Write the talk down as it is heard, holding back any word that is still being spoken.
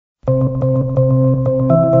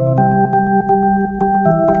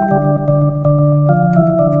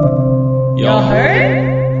Y'all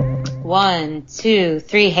heard? 1, 2,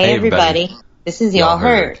 3. Hey, everybody. This is Y'all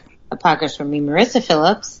Heard, a podcast where me, Marissa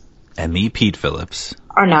Phillips, and me, Pete Phillips,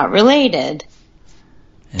 are not related.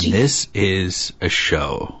 And this is a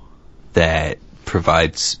show that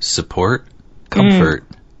provides support, comfort,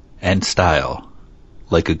 and style,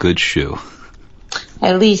 like a good shoe.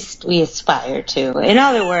 At least we aspire to. In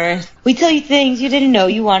other words, we tell you things you didn't know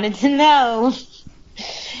you wanted to know.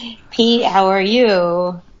 Pete, how are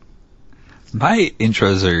you? My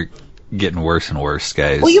intros are getting worse and worse,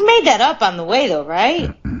 guys. Well, you made that up on the way, though,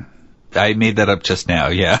 right? I made that up just now,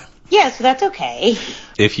 yeah. Yeah, so that's okay.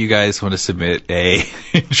 If you guys want to submit a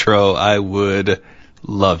intro, I would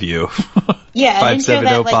love you. Yeah,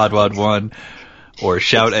 570-POD-WAD1 or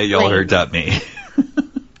shout at y'allheard.me.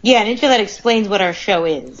 Yeah, an intro that explains what our show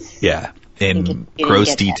is. Yeah, in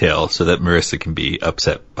gross detail so that Marissa can be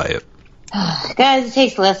upset by it. Guys, it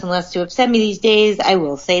takes less and less to upset me these days. I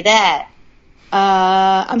will say that.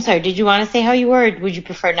 I'm sorry, did you want to say how you were, or would you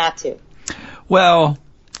prefer not to? Well,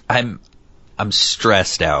 I'm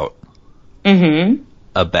stressed out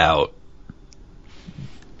about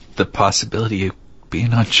the possibility of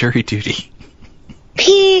being on jury duty.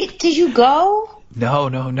 Pete, did you go?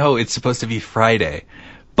 No. It's supposed to be Friday.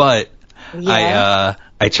 But yeah.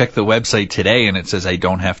 I checked the website today and it says I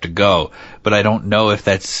don't have to go. But I don't know if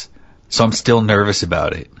that's... So I'm still nervous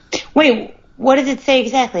about it. Wait, what does it say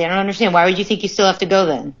exactly? I don't understand. Why would you think you still have to go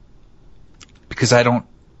then? Because I don't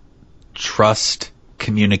trust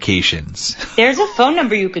communications. There's a phone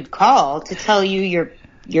number you could call to tell you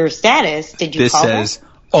your status. Did you call This says,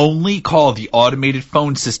 only call the automated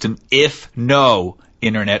phone system if no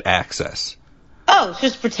internet access. Oh,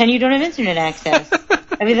 just pretend you don't have internet access.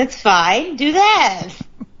 I mean, that's fine. Do that.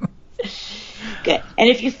 Good. And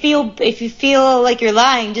if you feel like you're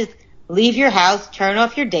lying, just leave your house, turn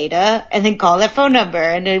off your data, and then call that phone number,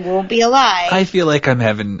 and it won't be a lie. I feel like I'm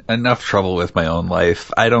having enough trouble with my own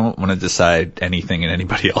life. I don't want to decide anything in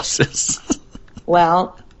anybody else's.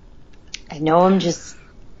 Well, I know I'm just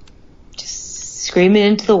screaming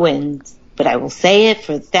into the wind, but I will say it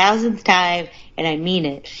for the 1,000th time, and I mean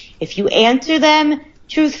it. If you answer them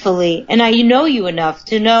truthfully, and I know you enough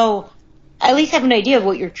to know, at least have an idea of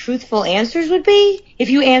what your truthful answers would be, if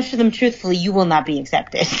you answer them truthfully, you will not be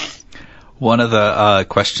accepted. One of the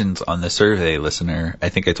questions on the survey, listener, I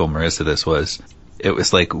think I told Marissa this was, it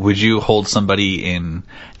was like, would you hold somebody in,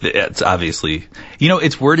 it's obviously,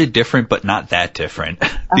 it's worded different, but not that different.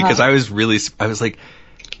 Because I was like,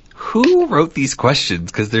 who wrote these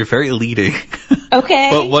questions? Because they're very leading. Okay.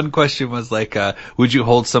 But one question was like, would you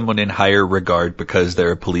hold someone in higher regard because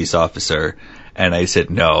they're a police officer? And I said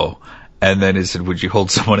no. And then it said, would you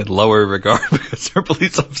hold someone in lower regard because they're a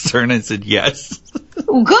police officer? And I said yes.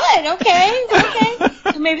 Good, okay.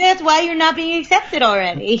 So maybe that's why you're not being accepted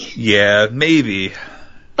already. Yeah, maybe.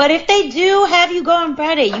 But if they do have you go on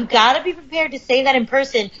Friday, you gotta be prepared to say that in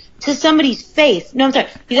person to somebody's face. No, I'm sorry.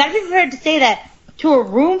 You gotta be prepared to say that to a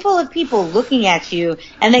room full of people looking at you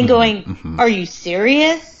and then going, are you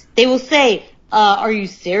serious? They will say, are you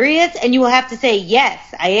serious? And you will have to say, yes,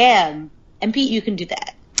 I am. And Pete, you can do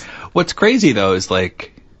that. What's crazy, though, is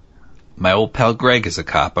like, my old pal Greg is a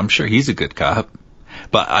cop. I'm sure he's a good cop.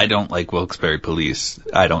 But I don't like Wilkes-Barre police.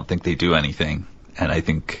 I don't think they do anything. And I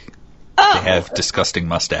think they have disgusting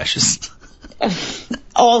mustaches.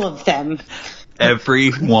 All of them.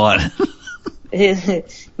 Every one.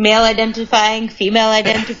 Male identifying, female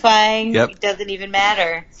identifying. Yep. It doesn't even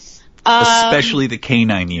matter. Especially the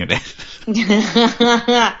canine unit.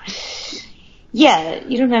 Yeah,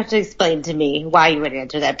 you don't have to explain to me why you would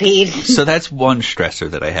answer that, Pete. So that's one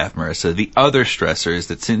stressor that I have, Marissa. The other stressor is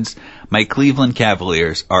that since my Cleveland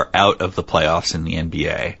Cavaliers are out of the playoffs in the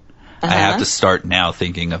NBA, I have to start now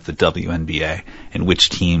thinking of the WNBA and which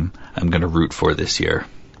team I'm going to root for this year.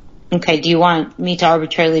 Okay, do you want me to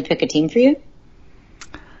arbitrarily pick a team for you?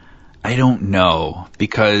 I don't know,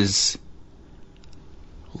 because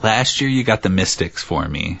last year you got the Mystics for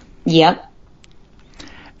me. Yep.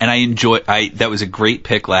 And that was a great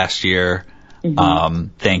pick last year.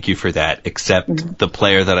 Thank you for that. Except the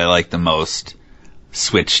player that I like the most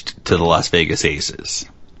switched to the Las Vegas Aces.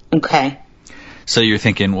 Okay. So you're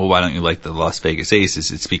thinking, well, why don't you like the Las Vegas Aces?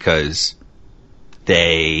 It's because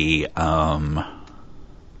they, I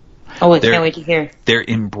can't wait to hear. They're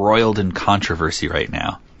embroiled in controversy right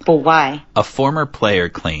now. Well, why? A former player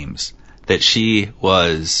claims that she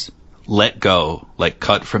was let go, like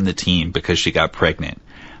cut from the team because she got pregnant.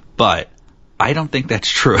 But I don't think that's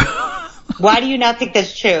true. Why do you not think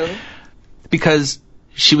that's true? Because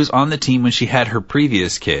she was on the team when she had her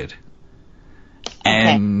previous kid.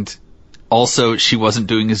 And also, she wasn't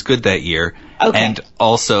doing as good that year. Okay. And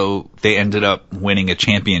also, they ended up winning a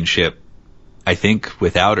championship, I think,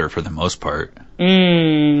 without her for the most part.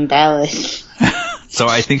 Dallas. So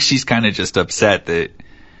I think she's kind of just upset that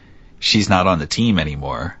she's not on the team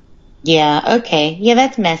anymore. Yeah, okay. Yeah,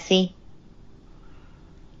 that's messy.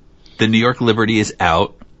 The New York Liberty is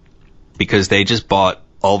out because they just bought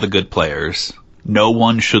all the good players. No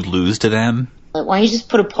one should lose to them. Why don't you just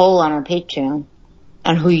put a poll on our Patreon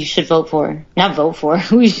on who you should vote for? Not vote for,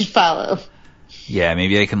 who you should follow. Yeah,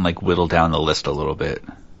 maybe I can whittle down the list a little bit.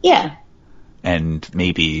 Yeah. And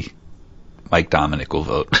maybe Mike Dominic will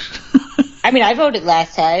vote. I mean, I voted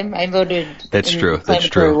last time. I voted That's in true. a That's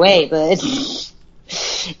true. way, but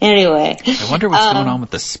anyway. I wonder what's going on with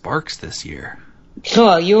the Sparks this year.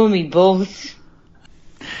 Oh, you and me both.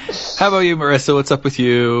 How about you, Marissa? What's up with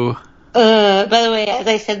you? By the way, as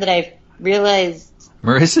I said that I realized...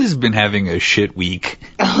 Marissa's been having a shit week.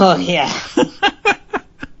 Oh, yeah.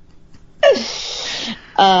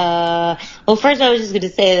 Well, first I was just going to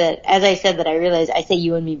say that, as I said that I realized I say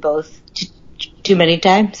you and me both too many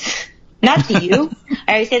times. Not to you.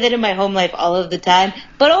 I say that in my home life all of the time,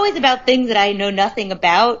 but always about things that I know nothing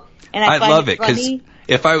about. And I find love it because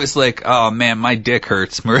if I was like, oh man, my dick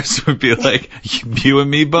hurts, Marissa would be like, you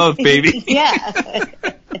and me both, baby. Yeah.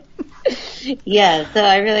 Yeah, so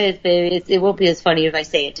I realized, baby, it won't be as funny if I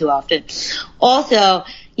say it too often. Also,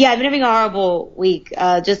 yeah, I've been having a horrible week.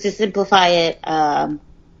 Just to simplify it, I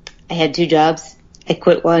had 2 jobs. I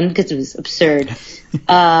quit one because it was absurd.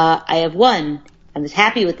 I have one. I was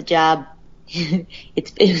happy with the job.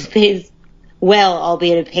 It pays well,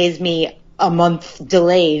 albeit it pays me a month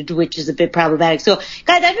delayed, which is a bit problematic. So,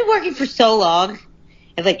 guys, I've been working for so long.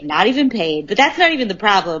 I've not even paid, but that's not even the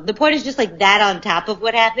problem. The point is just that on top of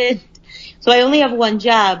what happened. So I only have one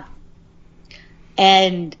job,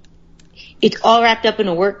 and it's all wrapped up in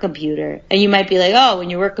a work computer. And you might be like, oh, when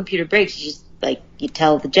your work computer breaks, you just you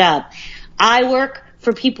tell the job. I work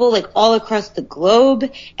for people all across the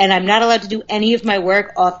globe, and I'm not allowed to do any of my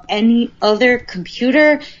work off any other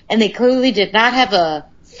computer, and they clearly did not have a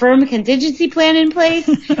firm contingency plan in place.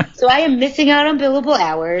 So I am missing out on billable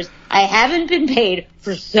hours. I haven't been paid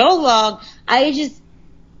for so long.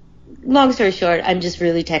 Long story short, I'm just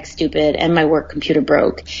really tech stupid, and my work computer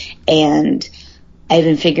broke, and I've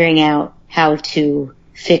been figuring out how to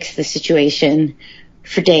fix the situation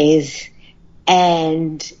for days,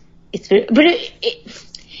 and it'd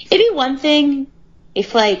be one thing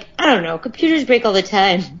if I don't know, computers break all the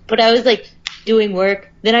time, but I was doing work,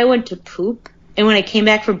 then I went to poop, and when I came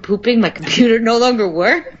back from pooping, my computer no longer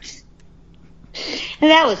worked, and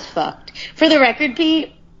that was fucked. For the record,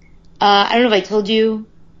 Pete, I don't know if I told you,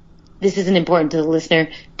 this isn't important to the listener,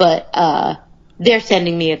 but they're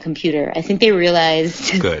sending me a computer. I think they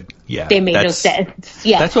realized good. Yeah, they made no sense.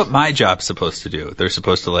 Yeah, that's what my job's supposed to do. They're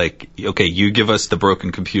supposed to okay, you give us the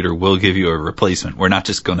broken computer, we'll give you a replacement. We're not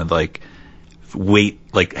just going to wait,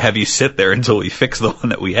 have you sit there until we fix the one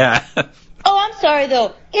that we have. Oh, I'm sorry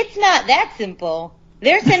though. It's not that simple.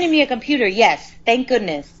 They're sending me a computer, yes, thank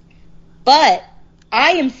goodness. But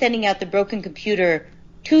I am sending out the broken computer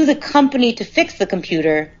to the company to fix the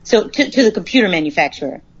computer, so to the computer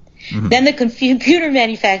manufacturer. Mm-hmm. Then the computer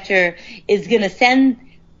manufacturer is going to send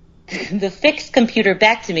the fixed computer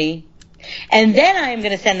back to me, and then I am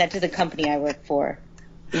going to send that to the company I work for.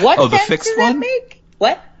 What sense the fixed does that one? make?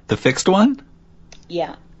 What? The fixed one?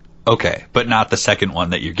 Yeah. Okay, but not the second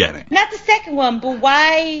one that you're getting. Not the second one, but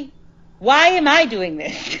why am I doing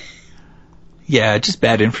this? Yeah, just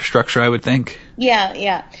bad infrastructure, I would think.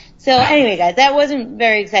 Yeah. So anyway, guys, that wasn't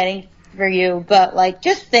very exciting for you, but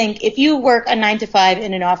just think, if you work a 9 to 5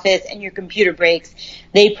 in an office and your computer breaks,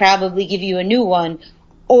 they probably give you a new one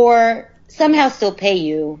or somehow still pay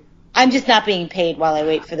you. I'm just not being paid while I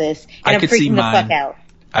wait for this, and I'm freaking the fuck out.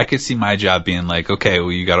 I could see my job being okay,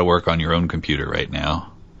 well, you got to work on your own computer right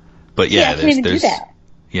now. But yeah, I can't even do that.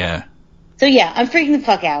 Yeah. So yeah, I'm freaking the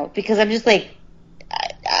fuck out because I'm just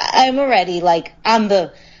I'm already on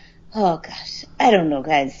the, oh gosh, I don't know,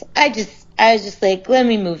 guys. I was just let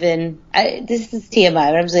me move in. This is TMI,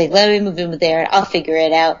 but I'm just let me move in with Aaron. I'll figure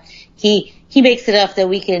it out. He makes it up that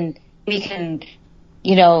we can,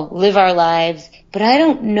 live our lives, but I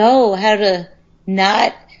don't know how to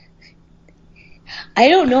not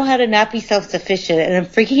be self-sufficient, and I'm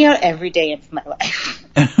freaking out every day of my life.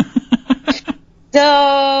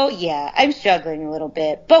 So, yeah, I'm struggling a little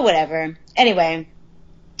bit, but whatever. Anyway,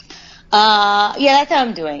 that's how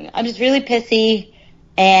I'm doing. I'm just really pissy,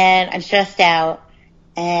 and I'm stressed out,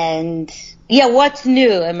 and, yeah, what's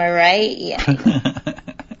new? Am I right? Yeah.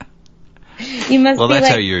 You must well, be that's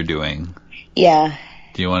how you're doing. Yeah.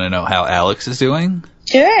 Do you want to know how Alex is doing?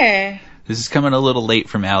 Sure. This is coming a little late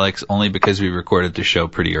from Alex, only because we recorded the show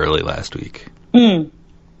pretty early last week.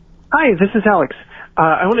 Hi, this is Alex.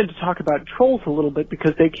 I wanted to talk about trolls a little bit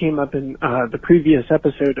because they came up in the previous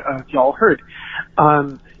episode y'all heard.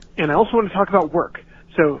 And I also want to talk about work.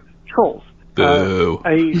 So, trolls. Boo.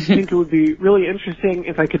 I think it would be really interesting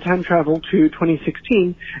if I could time travel to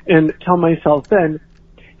 2016 and tell myself then,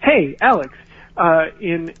 hey, Alex,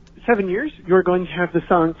 in 7 years, you're going to have the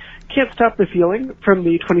song Can't Stop the Feeling from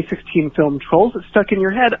the 2016 film Trolls stuck in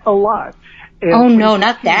your head a lot. And oh, no,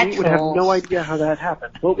 not that Trolls. Would have no idea how that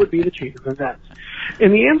happened. What would be the chain of events?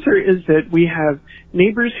 And the answer is that we have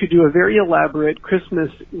neighbors who do a very elaborate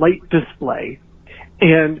Christmas light display.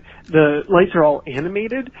 And the lights are all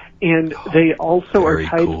animated, and they also are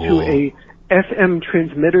tied to a FM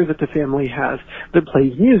transmitter that the family has that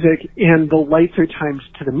plays music, and the lights are timed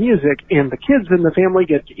to the music, and the kids in the family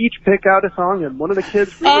get to each pick out a song, and one of the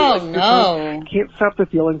kids really likes the song, Can't Stop the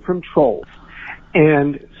Feeling from Trolls.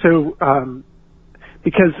 And so,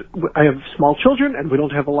 because I have small children and we don't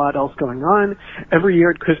have a lot else going on, every year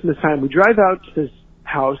at Christmas time we drive out to this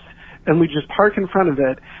house and we just park in front of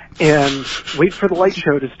it and wait for the light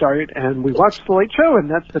show to start, and we watch the light show, and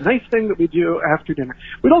that's the nice thing that we do after dinner.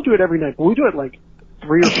 We don't do it every night, but we do it like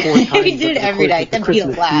 3 or 4 times. We do it every night. That'd be a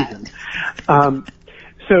laugh.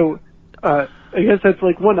 So, I guess that's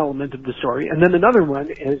like one element of the story. And then another one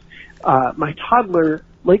is, my toddler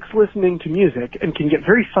likes listening to music and can get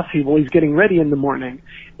very fussy while he's getting ready in the morning.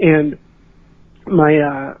 And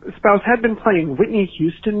my spouse had been playing Whitney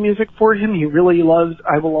Houston music for him. He really loves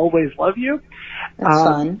I Will Always Love You. That's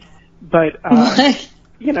fun. But,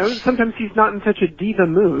 you know, sometimes he's not in such a diva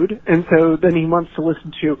mood, and so then he wants to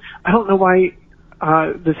listen to, I don't know why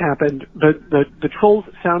this happened, but the Trolls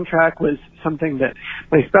soundtrack was something that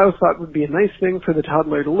my spouse thought would be a nice thing for the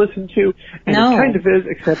toddler to listen to, and it kind of is,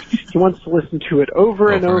 except he wants to listen to it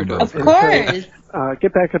over and over. Of course. So,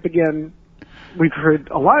 Get Back Up Again, we've heard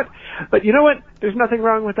a lot, but you know what? There's nothing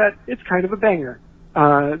wrong with that. It's kind of a banger.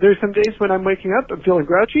 There's some days when I'm waking up, I'm feeling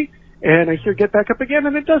grouchy, and I hear Get Back Up Again,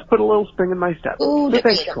 and it does put a little spring in my step. Ooh, so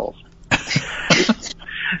thanks, Trolls.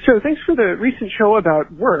 So thanks for the recent show about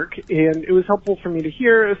work, and it was helpful for me to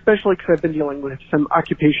hear, especially because I've been dealing with some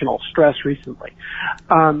occupational stress recently,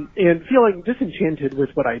 and feeling disenchanted with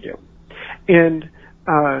what I do. And,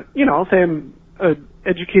 you know, I'll say I'm an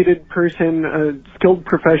educated person, a skilled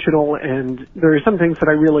professional, and there are some things that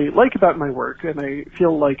I really like about my work, and I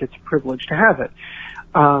feel like it's a privilege to have it.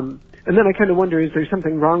 And then I kind of wonder, is there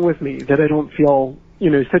something wrong with me that I don't feel, you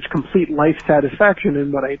know, such complete life satisfaction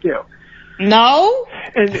in what I do? No?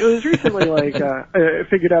 And it was recently like, I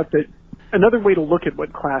figured out that another way to look at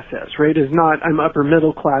what class is, right, is not I'm upper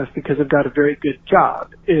middle class because I've got a very good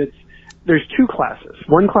job. It's, there's 2 classes.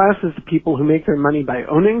 One class is the people who make their money by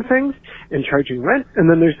owning things and charging rent, and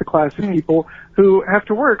then there's the class of people who have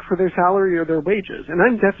to work for their salary or their wages. And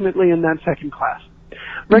I'm definitely in that second class.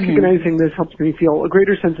 Recognizing this helps me feel a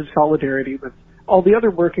greater sense of solidarity with all the other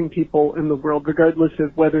working people in the world, regardless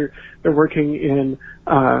of whether they're working in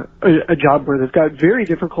a job where they've got very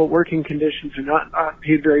difficult working conditions or not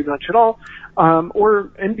paid very much at all,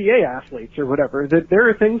 or NBA athletes or whatever. That there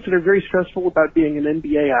are things that are very stressful about being an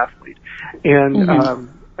NBA athlete. And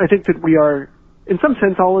I think that we are, in some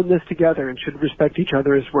sense, all in this together and should respect each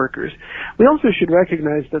other as workers. We also should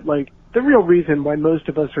recognize that, like, the real reason why most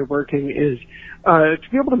of us are working is to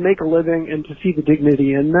be able to make a living and to see the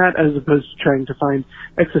dignity in that, as opposed to trying to find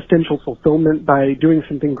existential fulfillment by doing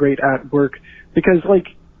something great at work. Because, like,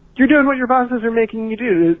 you're doing what your bosses are making you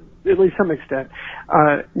do, at least some extent.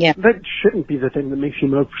 That shouldn't be the thing that makes you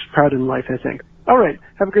most proud in life, I think. All right.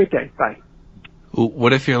 Have a great day. Bye.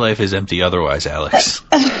 What if your life is empty otherwise, Alex?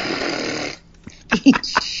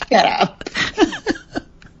 Shut up.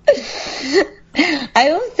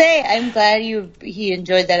 I will say I'm glad he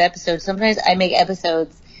enjoyed that episode. Sometimes I make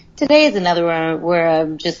episodes. Today is another one where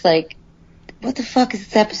I'm just like, what the fuck is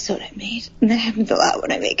this episode I made? And that happens a lot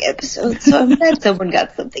when I make episodes. So I'm glad someone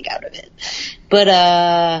got something out of it. But,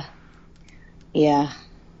 yeah.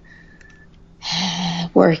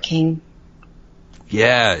 Working.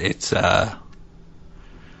 Yeah, it's, I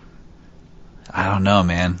don't know,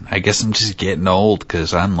 man. I guess I'm just getting old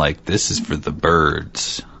because I'm like, this is for the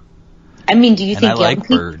birds. I mean, do you think I like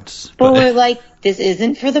birds? People are like, this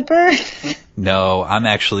isn't for the birds? No, I'm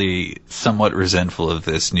actually somewhat resentful of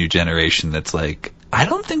this new generation that's like, I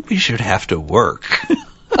don't think we should have to work.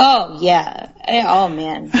 Oh, yeah. Oh,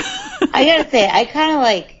 man. I gotta say, I kind of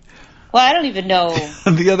like, well, I don't even know.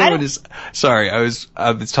 The other one is, sorry, I was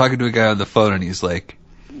talking to a guy on the phone and he's like,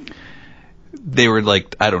 they were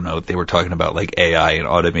like, I don't know, they were talking about like AI and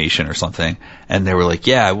automation or something, and they were like,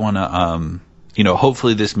 yeah, I want to,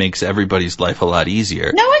 hopefully this makes everybody's life a lot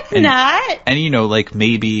easier. No, it's not. And, like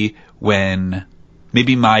maybe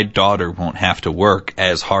my daughter won't have to work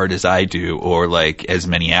as hard as I do or like as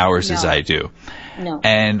many hours as I do. No.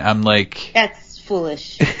 And I'm like, that's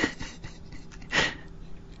foolish.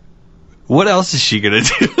 What else is she going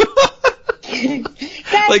to do?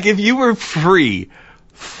 Like if you were free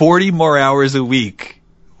 40 more hours a week,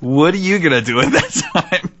 what are you going to do at that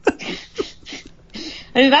time?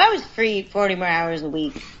 I mean, if I was free 40 more hours a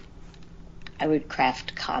week, I would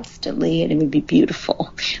craft constantly and it would be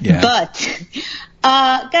beautiful. Yeah. But,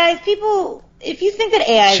 guys, people, if you think that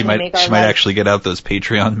AI is going to make our life... She might actually get out those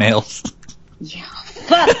Patreon mails. Yeah,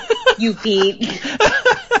 fuck you, Pete.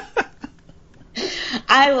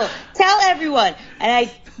 I will tell everyone, and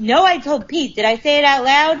I know I told Pete, did I say it out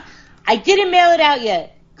loud? I didn't mail it out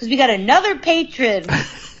yet, because we got another patron,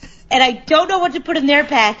 and I don't know what to put in their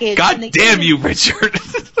package. God damn you, Richard.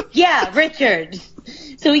 Yeah, Richard.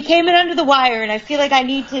 So he came in under the wire, and I feel like I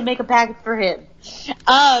need to make a package for him.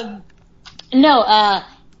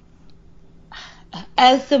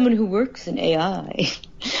 As someone who works in AI,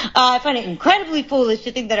 I find it incredibly foolish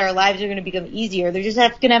to think that our lives are going to become easier. They're just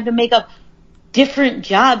going to have to make up different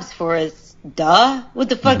jobs for us. Duh. What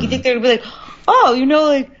the fuck? You think they're going to be like, oh,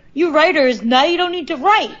 like, you writers, now you don't need to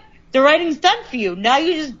write. The writing's done for you. Now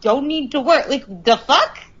you just don't need to work. Like, the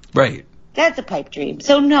fuck? Right. That's a pipe dream.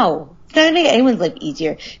 So no, it's not going to make anyone's life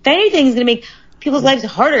easier. If anything, it's going to make people's lives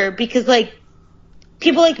harder because, like,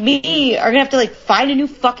 people like me are going to have to, like, find a new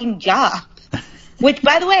fucking job. Which,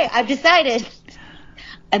 by the way, I've decided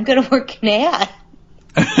I'm going to work in AI.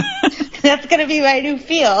 That's going to be my new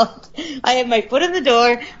field. I have my foot in the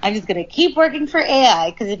door. I'm just going to keep working for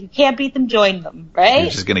AI because if you can't beat them, join them, right?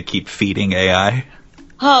 You're just going to keep feeding AI?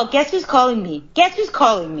 Oh, guess who's calling me? Guess who's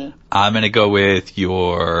calling me? I'm going to go with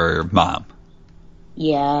your mom.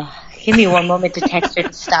 Yeah. Give me one moment to text her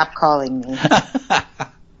to stop calling me.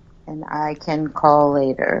 And I can call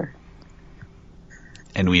later.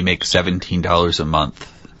 And we make $17 a month.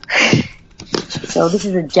 So this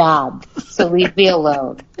is a job. So leave me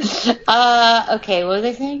alone. Okay, what was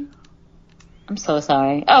I saying? I'm so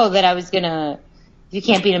sorry. Oh, that I was gonna, if you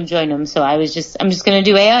can't beat them, join them. So I'm just gonna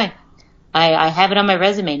do AI. I have it on my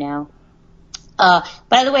resume now.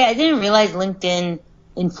 By the way, I didn't realize LinkedIn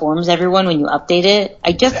informs everyone when you update it.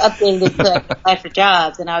 I just updated it to apply for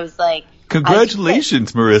jobs, and I was like,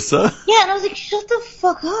 congratulations, Marissa. Yeah, and I was like, shut the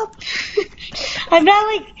fuck up. I'm not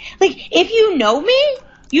like, if you know me,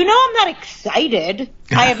 you know I'm not excited.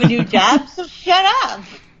 I have a new job, so shut up.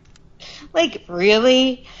 Like,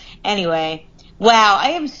 really? Anyway, wow,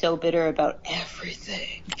 I am so bitter about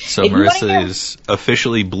everything. So Marissa is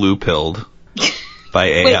officially blue-pilled by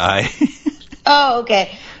AI. Oh,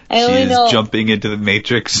 okay. She's jumping into the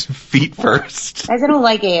Matrix feet first. Guys, I don't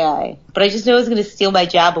like AI, but I just know it's going to steal my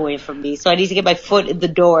job away from me, so I need to get my foot in the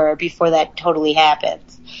door before that totally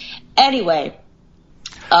happens. Anyway,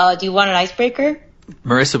 do you want an icebreaker?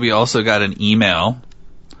 Marissa, we also got an email.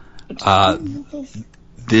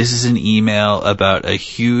 This is an email about a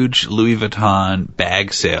huge Louis Vuitton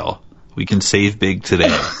bag sale. We can save big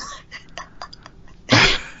today.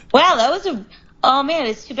 Wow, that was oh man,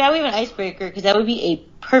 it's too bad we have an icebreaker because that would be a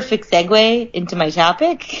perfect segue into my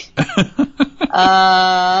topic,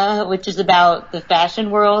 which is about the fashion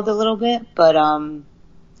world a little bit. But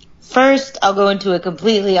first, I'll go into a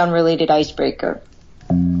completely unrelated icebreaker.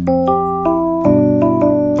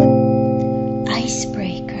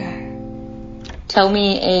 Icebreaker. Tell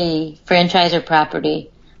me a franchise or property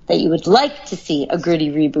that you would like to see a gritty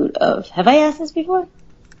reboot of. Have I asked this before?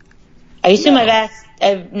 I assume I've asked.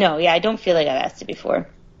 No, I don't feel like I've asked it before.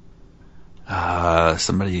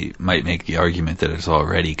 Somebody might make the argument that it's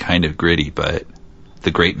already kind of gritty, but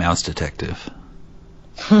The Great Mouse Detective.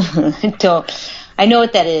 I know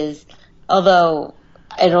what that is, although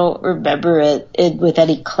I don't remember it with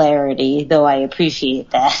any clarity, though I appreciate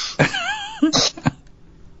that.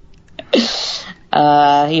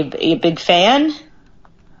 You a big fan?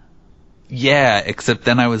 Yeah, except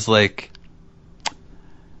then I was like,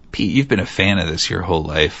 Pete, you've been a fan of this your whole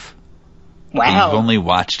life. Wow. And you've only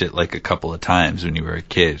watched it like a couple of times when you were a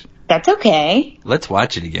kid. That's okay. Let's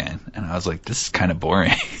watch it again. And I was like, this is kind of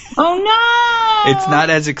boring. Oh, no! It's not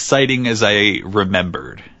as exciting as I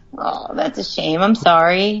remembered. Oh, that's a shame. I'm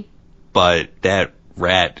sorry. But that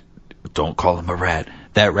rat, don't call him a rat.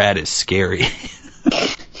 That rat is scary.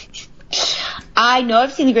 I know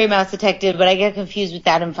I've seen The Great Mouse Detective, but I get confused with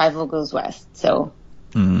that and Five Goes West. So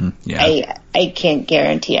yeah. I can't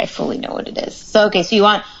guarantee I fully know what it is. So, okay, so you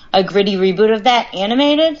want a gritty reboot of that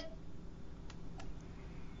animated?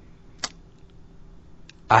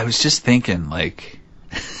 I was just thinking, like,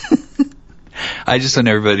 I just want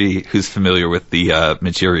everybody who's familiar with the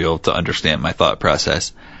material to understand my thought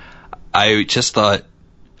process. I just thought,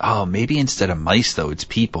 oh, maybe instead of mice, though, it's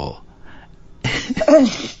people.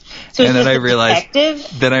 So and then I realized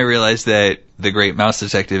that The Great Mouse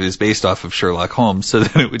Detective is based off of Sherlock Holmes, so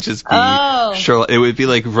then it would just be Sherlock. It would be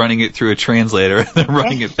like running it through a translator and then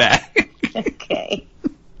running it back. Okay.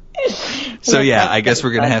 So yeah, I guess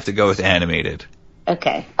we're gonna have to go with animated.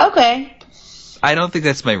 Okay. I don't think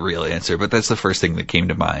that's my real answer, but that's the first thing that came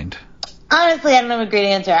to mind. Honestly, I don't have a great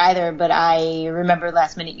answer either, but I remember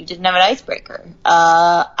last minute you didn't have an icebreaker.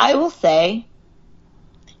 I will say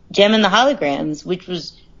Gem and the Holograms, which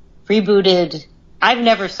was rebooted. I've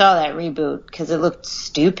never saw that reboot because it looked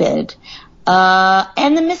stupid.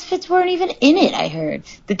 And the Misfits weren't even in it, I heard.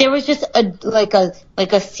 That there was just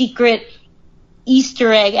a secret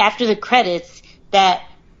Easter egg after the credits that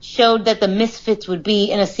showed that the Misfits would be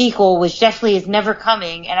in a sequel, which definitely is never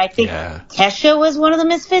coming. And I think Kesha was one of the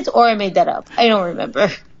Misfits, or I made that up. I don't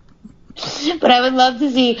remember. But I would love to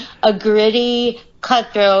see a gritty,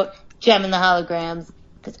 cutthroat Gem and the Holograms.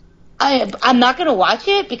 I'm not going to watch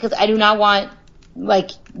it because I do not want, like,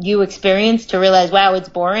 you experience to realize, wow, it's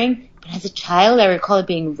boring. But as a child, I recall it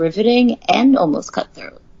being riveting and almost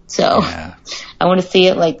cutthroat. So I want to see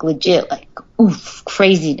it, like, legit, like, oof,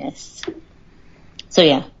 craziness. So,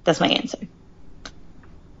 yeah, that's my answer.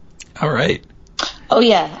 All right. Oh,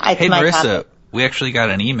 yeah. Hey, Marissa, we actually got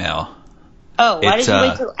an email. Oh, why did you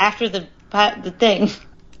wait till after the thing?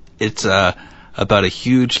 It's about a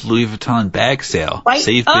huge Louis Vuitton bag sale.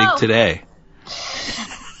 Save big today.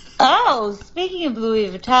 Oh, speaking of Louis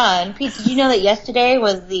Vuitton, Pete, did you know that yesterday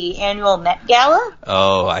was the annual Met Gala?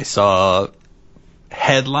 Oh, I saw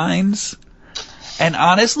headlines. And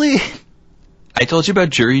honestly, I told you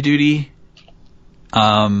about jury duty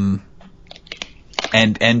and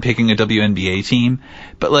picking a WNBA team.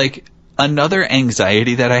 But, like, another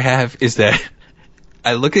anxiety that I have is that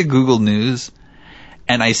I look at Google News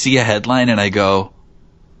and I see a headline and I go,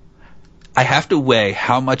 I have to weigh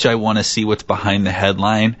how much I want to see what's behind the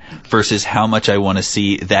headline versus how much I want to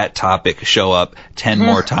see that topic show up 10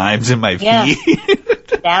 more times in my feed.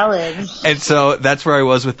 Valid. And so that's where I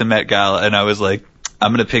was with the Met Gala, and I was like,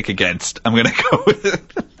 I'm going to pick against. I'm going to go with it.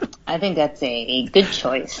 I think that's a good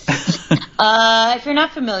choice. If you're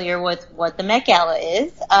not familiar with what the Met Gala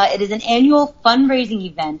is, it is an annual fundraising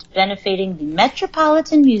event benefiting the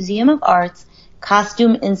Metropolitan Museum of Art's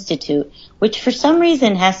Costume Institute, which for some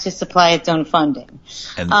reason has to supply its own funding.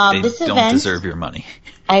 And they don't deserve your money.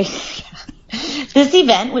 This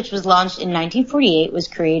event, which was launched in 1948, was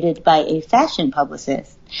created by a fashion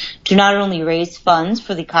publicist to not only raise funds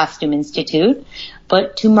for the Costume Institute,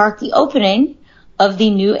 but to mark the opening of the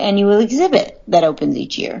new annual exhibit that opens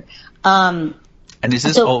each year. And is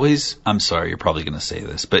this always, I'm sorry, you're probably going to say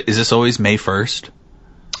this, but is this always May 1st?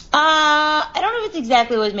 I don't know if it's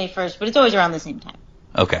exactly always May 1st, but it's always around the same time.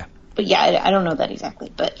 Okay. But yeah, I don't know that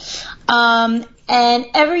exactly. But and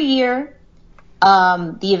every year,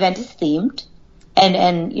 the event is themed.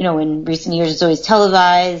 And you know, in recent years, it's always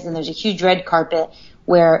televised, and there's a huge red carpet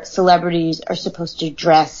where celebrities are supposed to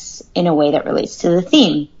dress in a way that relates to the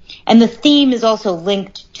theme. And the theme is also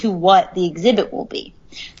linked to what the exhibit will be.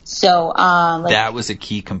 So, that was a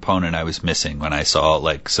key component I was missing when I saw,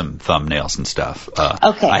 like, some thumbnails and stuff.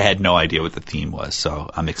 Okay. I had no idea what the theme was, so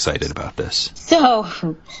I'm excited about this.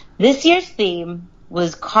 So, this year's theme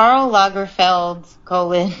was Karl Lagerfeld,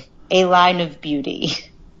 a line of beauty.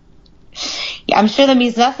 Yeah, I'm sure that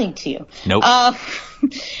means nothing to you. Nope.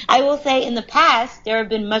 I will say in the past, there have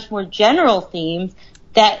been much more general themes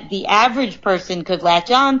that the average person could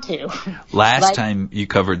latch on to. Last time you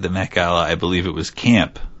covered the Met Gala, I believe it was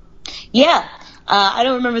camp. Yeah. I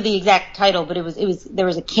don't remember the exact title, but there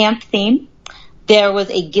was a camp theme. There was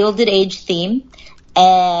a Gilded Age theme.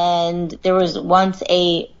 And there was once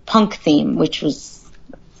a punk theme, which was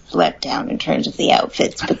let down in terms of the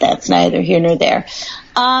outfits, but that's neither here nor there.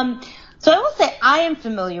 So I will say I am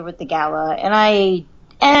familiar with the gala, and I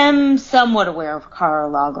am somewhat aware of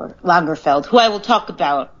Karl Lagerfeld, who I will talk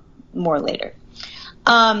about more later.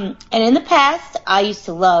 And in the past, I used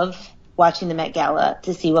to love watching the Met Gala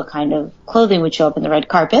to see what kind of clothing would show up in the red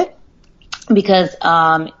carpet, because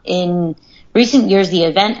in recent years, the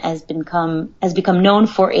event has become known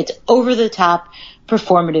for its over-the-top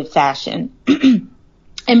performative fashion.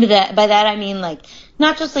 And by that I mean, like,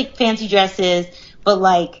 not just like fancy dresses, but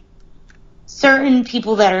like certain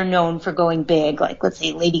people that are known for going big, like let's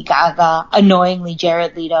say Lady Gaga, annoyingly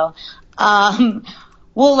Jared Leto,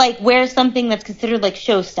 will like wear something that's considered like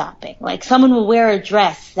show stopping. Like someone will wear a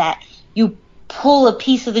dress that you pull a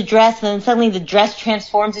piece of the dress and then suddenly the dress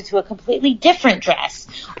transforms into a completely different dress.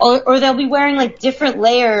 Or they'll be wearing like different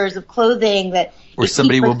layers of clothing that... Or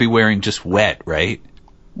somebody will be wearing just wet, right?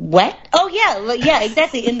 Wet? Oh, yeah,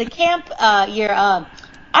 exactly. In the camp year, actually,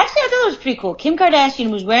 I thought it was pretty cool. Kim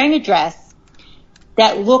Kardashian was wearing a dress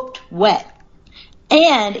that looked wet.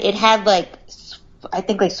 And it had, like, I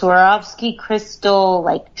think, like, Swarovski crystal,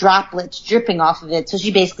 like, droplets dripping off of it. So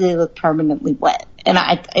she basically looked permanently wet. And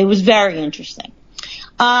it was very interesting.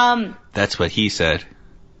 That's what he said.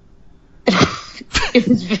 It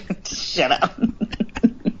was... Shut up.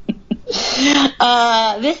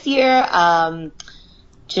 This year, Janelle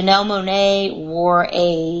Monáe wore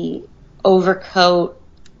a overcoat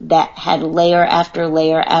that had layer after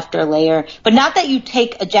layer after layer. But not that you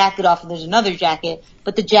take a jacket off and there's another jacket,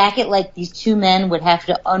 but the jacket, like these two men would have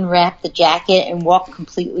to unwrap the jacket and walk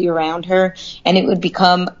completely around her, and it would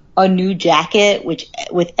become a new jacket, which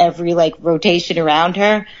with every like rotation around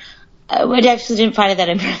her. I actually didn't find it that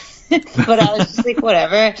impressive, but I was just like,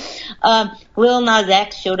 whatever. Lil Nas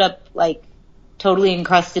X showed up like totally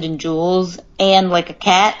encrusted in jewels, and like a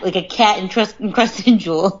cat encrusted in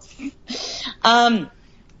jewels.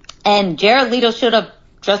 And Jared Leto showed up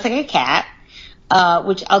dressed like a cat,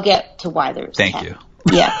 which I'll get to why there's Thank cat. you.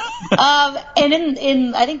 Yeah. And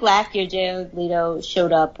in I think last year, Jared Leto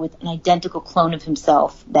showed up with an identical clone of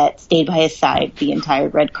himself that stayed by his side the entire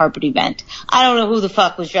red carpet event. I don't know who the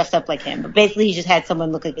fuck was dressed up like him, but basically he just had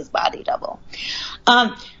someone look like his body double.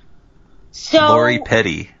 Lori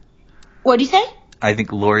Petty. What do you say? I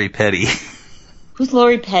think Lori Petty. Who's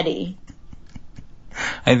Lori Petty?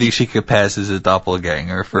 I think she could pass as a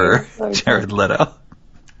doppelganger for Jared Leto.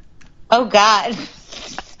 Oh, God.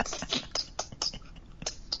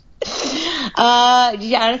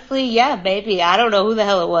 Honestly, yeah, maybe. I don't know who the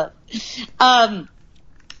hell it was.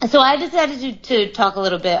 So I decided to talk a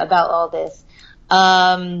little bit about all this.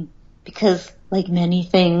 Because, like many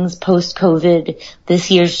things post-COVID, this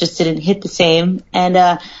year's just didn't hit the same.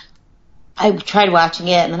 And, I tried watching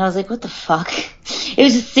it, and then I was like, what the fuck? It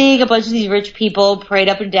was just seeing a bunch of these rich people parade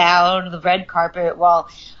up and down the red carpet while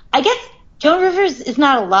I guess Joan Rivers is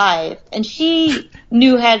not alive, and she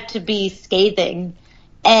knew how to be scathing.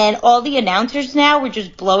 And all the announcers now were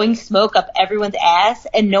just blowing smoke up everyone's ass,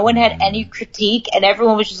 and no one had any critique, and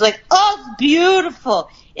everyone was just like, oh, it's beautiful.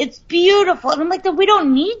 It's beautiful. And I'm like, we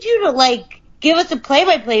don't need you to, like, give us a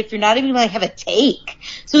play-by-play if you're not even going to have a take.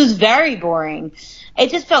 So it was very boring. It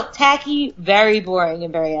just felt tacky, very boring,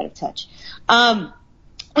 and very out of touch. Now,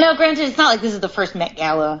 granted, it's not like this is the first Met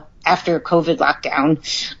Gala after COVID lockdown.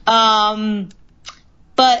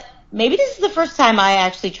 But maybe this is the first time I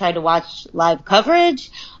actually tried to watch live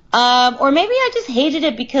coverage. Or maybe I just hated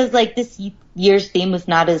it because, like, this year's theme was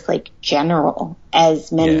not as, like, general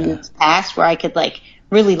as many years past, where I could, like,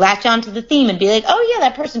 really latch onto the theme and be like, oh, yeah,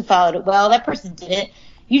 that person followed it well, that person didn't.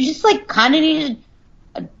 You just, like, kind of needed...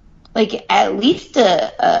 like at least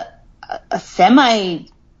a semi,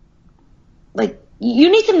 like you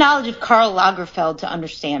need some knowledge of Karl Lagerfeld to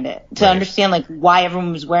understand it, to understand like why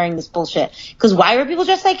everyone was wearing this bullshit. Because why were people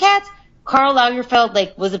dressed like cats? Karl Lagerfeld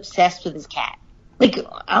like was obsessed with his cat. Like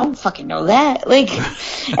I don't fucking know that. Like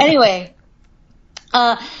anyway,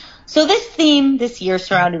 so this theme this year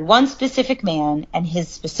surrounded one specific man and his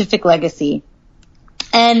specific legacy.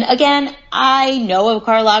 And again, I know of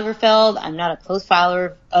Karl Lagerfeld. I'm not a close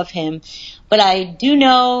follower of him, but I do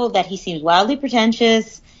know that he seems wildly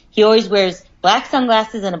pretentious. He always wears black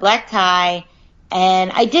sunglasses and a black tie.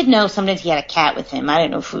 And I did know sometimes he had a cat with him. I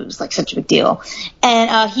didn't know if it was like such a big deal.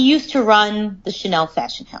 And he used to run the Chanel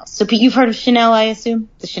fashion house. So you've heard of Chanel, I assume?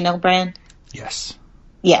 The Chanel brand? Yes.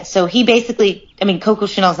 Yeah, so he basically, I mean, Coco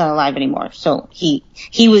Chanel's not alive anymore. So he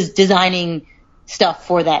was designing stuff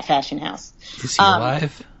for that fashion house. Is he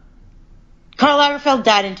alive? Karl Lagerfeld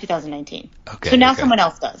died in 2019. Okay. So now someone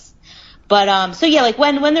else does. But, so yeah, like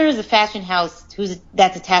when there is a fashion house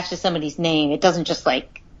that's attached to somebody's name, it doesn't just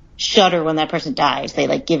like shudder when that person dies. They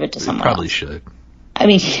like give it to someone Probably else. should. I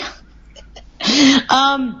mean,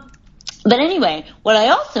 but anyway, what I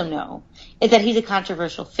also know is that he's a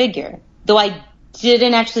controversial figure, though I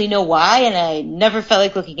didn't actually know why, and I never felt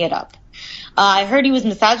like looking it up. I heard he was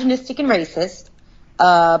misogynistic and racist,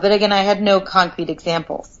 but again, I had no concrete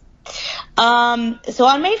examples. So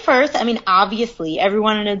on May 1st, I mean, obviously,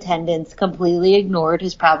 everyone in attendance completely ignored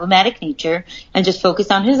his problematic nature and just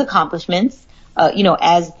focused on his accomplishments,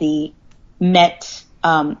 as the Met,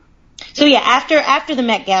 so yeah, after the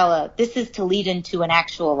Met Gala, this is to lead into an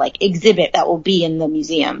actual, like, exhibit that will be in the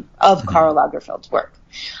museum of Karl Lagerfeld's work.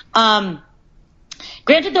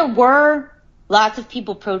 Granted, there were lots of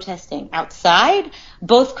people protesting outside.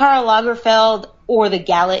 Both Karl Lagerfeld or the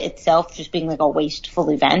gala itself just being like a wasteful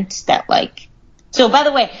event that like. So by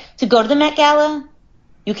the way, to go to the Met Gala,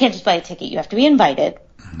 you can't just buy a ticket. You have to be invited.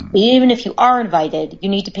 But even if you are invited, you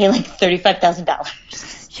need to pay like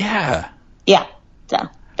 $35,000. Yeah. Yeah. So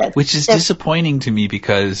which is disappointing to me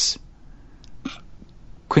because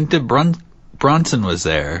Quinta Brunson was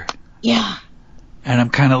there. Yeah. And I'm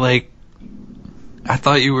kind of like, I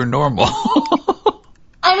thought you were normal.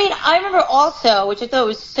 I mean, I remember also, which I thought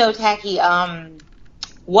was so tacky,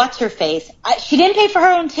 what's her face? She didn't pay for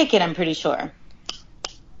her own ticket, I'm pretty sure.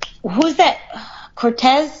 Who's that?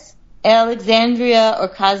 Cortez? Alexandria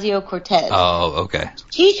Ocasio-Cortez. Oh, okay.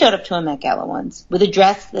 She showed up to a Met Gala once with a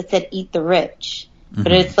dress that said "Eat the Rich." Mm-hmm.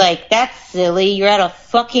 But it's like, that's silly. You're at a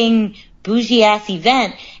fucking bougie-ass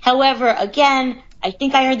event. However, again, I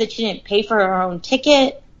think I heard that she didn't pay for her own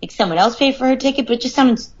ticket. Like someone else paid for her ticket, but it just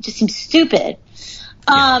seems stupid.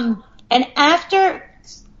 Yeah. And after...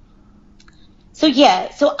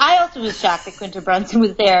 So I also was shocked that Quinta Brunson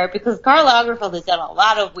was there because Karl Lagerfeld has done a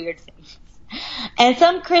lot of weird things. And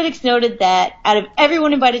some critics noted that out of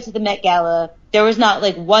everyone invited to the Met Gala, there was not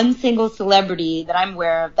like one single celebrity that I'm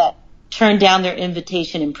aware of that turned down their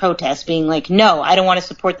invitation in protest, being like, no, I don't want to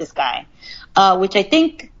support this guy. Which I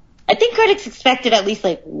think critics expected at least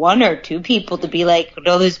like one or two people to be like,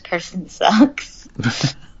 no, this person sucks.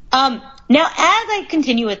 Now, as I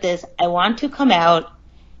continue with this, I want to come out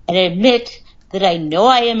and admit that I know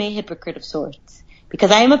I am a hypocrite of sorts because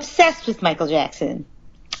I am obsessed with Michael Jackson,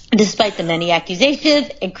 despite the many accusations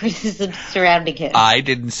and criticisms surrounding him. I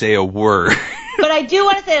didn't say a word. But I do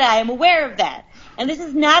want to say that I am aware of that. And this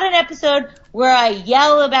is not an episode where I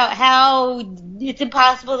yell about how it's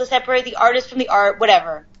impossible to separate the artist from the art,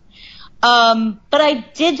 whatever. But I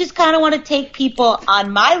did just kind of want to take people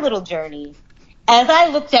on my little journey as I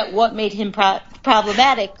looked at what made him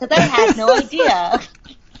problematic, because I had no idea.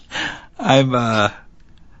 I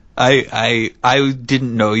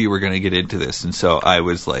didn't know you were going to get into this, and so I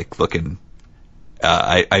was like looking.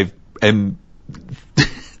 I am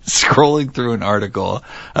scrolling through an article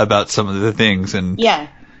about some of the things, and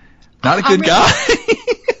not a good guy.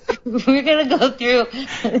 We're gonna go through.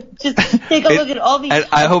 Just take a look at all these. And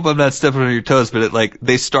I hope I'm not stepping on your toes, but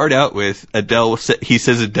they start out with Adele. He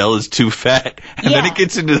says Adele is too fat, and then it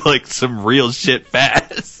gets into like some real shit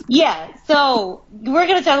fast. Yeah, so we're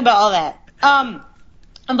gonna talk about all that.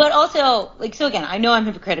 But also, like, so again, I know I'm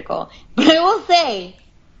hypocritical, but I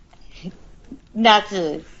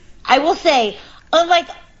will say, unlike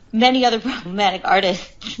many other problematic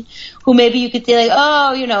artists who maybe you could say, like,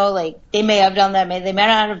 oh, you know, like, they may have done that, they may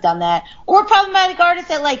not have done that, or problematic artists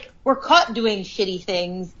that, like, were caught doing shitty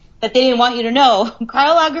things that they didn't want you to know.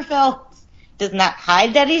 Karl Lagerfeld does not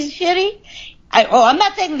hide that he's shitty. I'm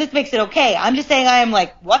not saying this makes it okay. I'm just saying I am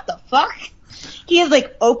like, what the fuck? He is,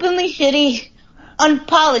 like, openly shitty,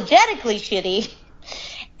 unapologetically shitty,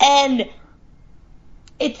 and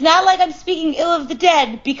it's not like I'm speaking ill of the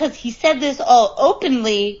dead because he said this all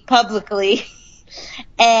openly, publicly,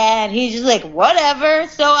 and he's just like, whatever.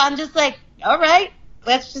 So I'm just like, all right,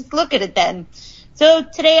 let's just look at it then. So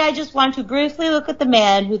today I just want to briefly look at the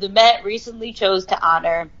man who the Met recently chose to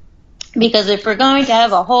honor, because if we're going to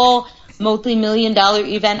have a whole multi-million-dollar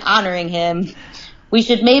event honoring him, we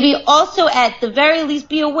should maybe also at the very least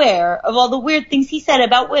be aware of all the weird things he said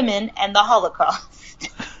about women and the Holocaust.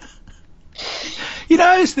 You know,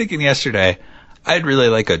 I was thinking yesterday, I'd really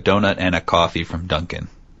like a donut and a coffee from Dunkin'.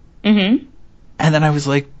 Mm-hmm. And then I was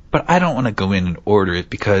like, but I don't want to go in and order it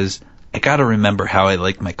because I got to remember how I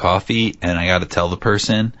like my coffee and I got to tell the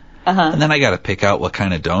person. Uh-huh. And then I got to pick out what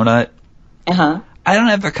kind of donut. Uh-huh. I don't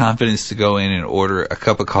have the confidence to go in and order a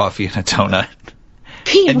cup of coffee and a donut.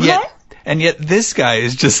 Pete, what? And yet this guy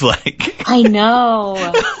is just like... I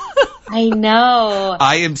know. I know.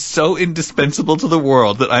 I am so indispensable to the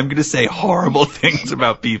world that I'm going to say horrible things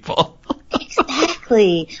about people.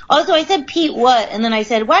 Exactly. Also, I said Pete what? And then I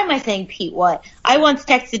said, why am I saying Pete what? I once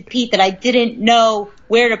texted Pete that I didn't know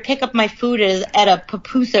where to pick up my food at a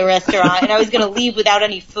pupusa restaurant, and I was going to leave without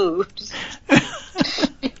any food.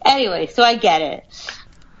 Anyway, so I get it.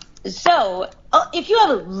 So, if you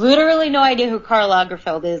have literally no idea who Karl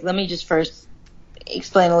Lagerfeld is, let me just first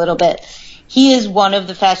explain a little bit. He is one of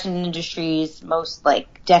the fashion industry's most,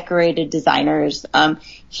 like, decorated designers.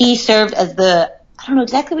 He served as I don't know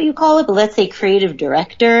exactly what you call it, but let's say creative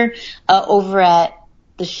director over at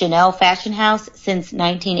the Chanel fashion house since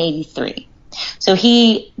 1983. So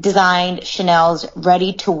he designed Chanel's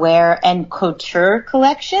ready-to-wear and couture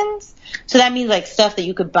collections. So that means, like, stuff that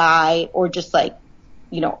you could buy or just, like,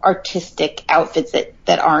 you know, artistic outfits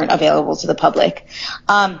that aren't available to the public.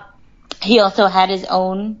 He also had his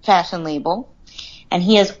own fashion label. And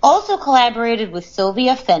he has also collaborated with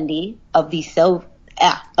Sylvia Fendi of the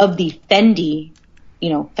Fendi,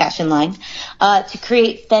 fashion line, to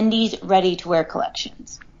create Fendi's ready-to-wear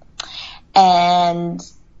collections. And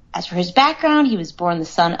as for his background, he was born the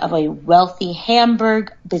son of a wealthy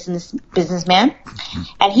Hamburg businessman,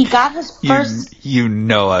 and he got his first.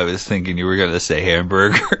 I was thinking you were going to say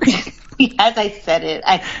hamburger. As I said it,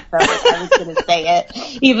 I felt like I was going to say it,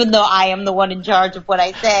 even though I am the one in charge of what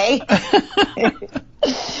I say.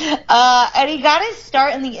 And he got his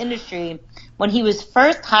start in the industry when he was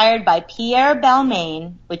first hired by Pierre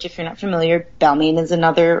Balmain, which, if you're not familiar, Balmain is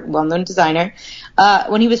another well-known designer.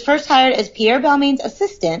 When he was first hired as Pierre Balmain's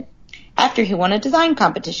assistant after he won a design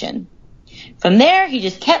competition. From there, he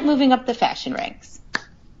just kept moving up the fashion ranks.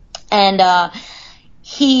 And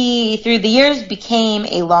he, through the years, became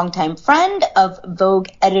a longtime friend of Vogue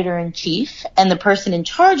editor-in-chief and the person in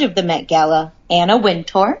charge of the Met Gala, Anna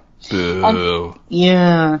Wintour. Boo.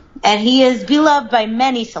 And he is beloved by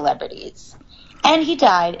many celebrities. And he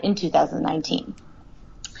died in 2019.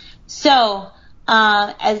 So,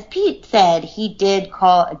 as Pete said, he did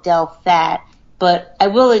call Adele fat, but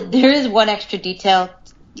there is one extra detail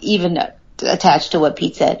even attached to what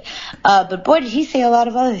Pete said. But boy, did he say a lot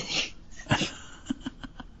of other things.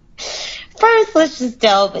 First, let's just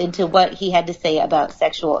delve into what he had to say about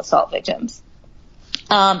sexual assault victims.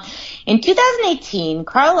 In 2018,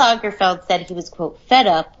 Karl Lagerfeld said he was, quote, fed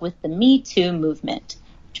up with the Me Too movement,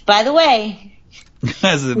 which, by the way...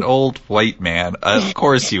 As an old white man, of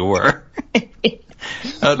course you were.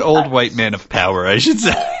 An old white man of power, I should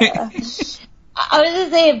say. I was going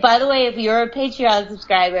to say, by the way, if you're a Patreon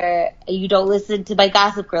subscriber, you don't listen to my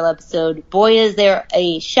Gossip Girl episode, boy, is there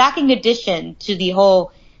a shocking addition to the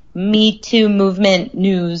whole Me Too movement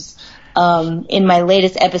news in my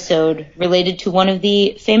latest episode related to one of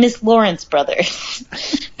the famous Lawrence brothers.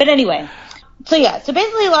 But anyway, so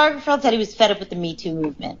basically Lagerfeld said he was fed up with the Me Too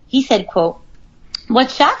movement. He said, quote,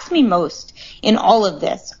 "What shocks me most in all of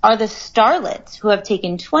this are the starlets who have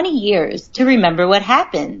taken 20 years to remember what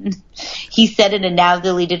happened," he said in a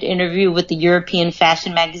now-deleted interview with the European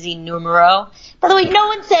fashion magazine Numero. By the way, no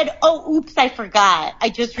one said, "Oh, oops, I forgot. I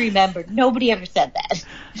just remembered." Nobody ever said that.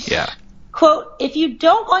 Yeah. Quote, "If you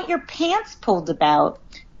don't want your pants pulled about,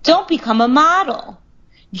 don't become a model.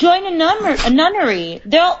 Join a nunnery.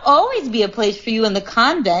 There'll always be a place for you in the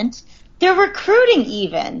convent. They're recruiting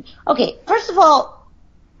even." Okay, first of all,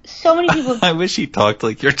 so many people... I wish he talked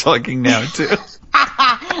like you're talking now, too.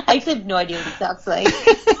 I actually have no idea what he talks like.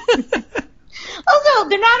 Also,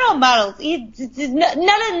 they're not all models.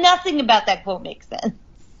 Nothing about that quote makes sense.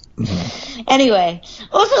 Mm-hmm. Anyway,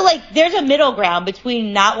 also, there's a middle ground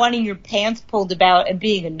between not wanting your pants pulled about and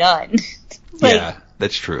being a nun. Yeah,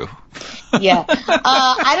 that's true. Yeah.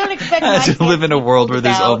 I don't expect my to live in a world where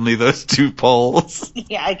there's only those two poles.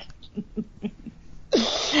 Yeah.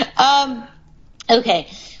 Okay.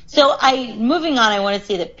 So moving on, I want to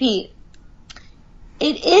say that Pete,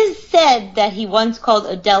 it is said that he once called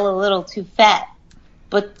Adele a little too fat,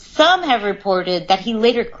 but some have reported that he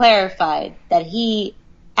later clarified that he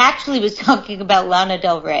actually was talking about Lana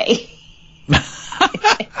Del Rey.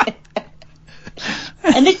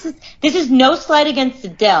 And this is no slight against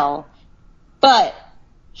Adele, but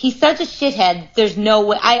he's such a shithead. There's no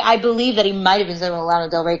way. I believe that he might have been talking about Lana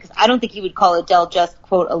Del Rey, because I don't think he would call Adele just,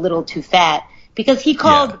 quote, a little too fat, because he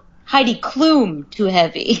called Heidi Klum too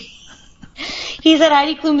heavy. He said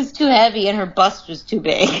Heidi Klum was too heavy and her bust was too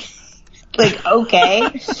big.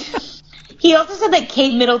 Okay. He also said that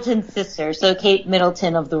Kate Middleton's sister, so Kate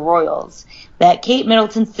Middleton of the Royals, that Kate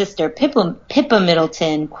Middleton's sister, Pippa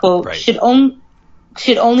Middleton, quote, right, should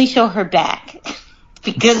only show her back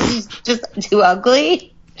because she's just too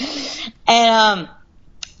ugly. And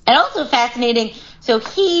also fascinating, so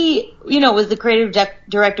he, was the creative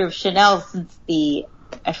director of Chanel since the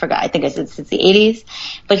 80s.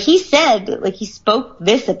 But he said, he spoke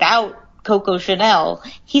this about Coco Chanel.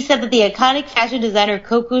 He said that the iconic fashion designer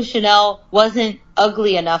Coco Chanel wasn't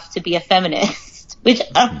ugly enough to be a feminist, which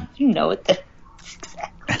I don't even know what that is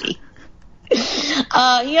exactly.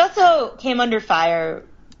 He also came under fire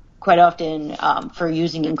quite often for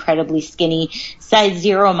using incredibly skinny size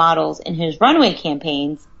 0 models in his runway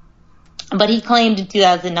campaigns. But he claimed in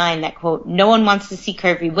 2009 that, quote, "No one wants to see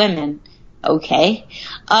curvy women." Okay.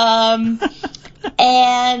 And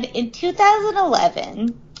in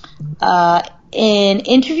 2011, in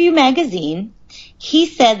Interview Magazine, he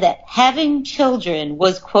said that having children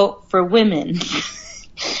was, quote, for women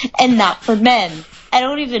and not for men. I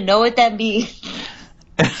don't even know what that means.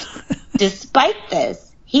 Despite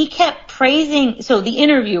this, he kept praising, so the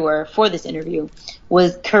interviewer for this interview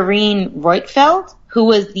was Karine Reutfeld, who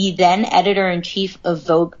was the then editor-in-chief of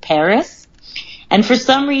Vogue Paris. And for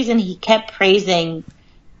some reason, he kept praising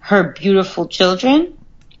her beautiful children.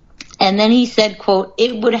 And then he said, quote,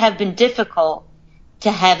 "It would have been difficult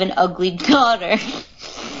to have an ugly daughter."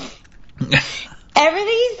 Everything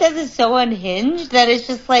he says is so unhinged that it's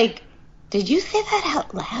just like, did you say that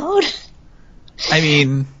out loud? I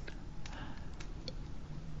mean,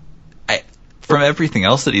 from everything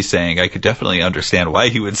else that he's saying, I could definitely understand why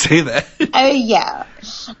he would say that. Yeah.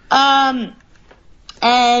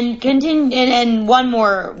 And one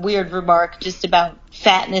more weird remark just about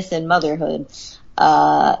fatness and motherhood.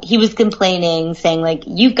 He was complaining, saying, like,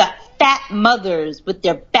 you've got fat mothers with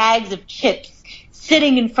their bags of chips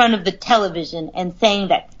sitting in front of the television and saying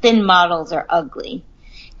that thin models are ugly.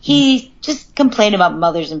 He just complained about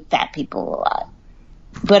mothers and fat people a lot.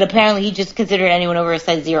 But apparently he just considered anyone over a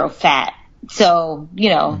size 0 fat. So,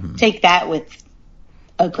 take that with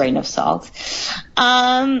a grain of salt.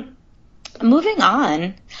 Moving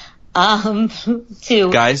on to...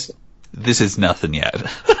 Guys, this is nothing yet.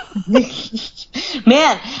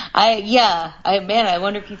 I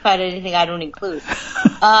wonder if you find anything I don't include.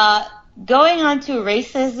 Going on to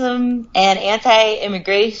racism and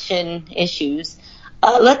anti-immigration issues,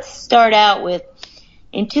 let's start out with,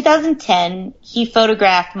 in 2010, he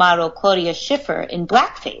photographed model Claudia Schiffer in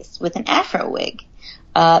blackface with an afro wig.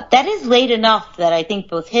 That is late enough that I think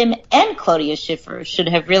both him and Claudia Schiffer should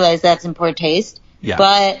have realized that's in poor taste. Yeah.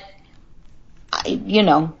 But, I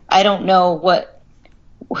don't know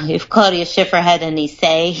if Claudia Schiffer had any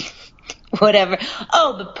say, whatever.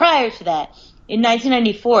 Oh, but prior to that, in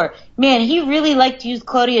 1994, man, he really liked to use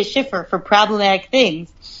Claudia Schiffer for problematic things.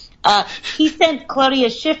 He sent Claudia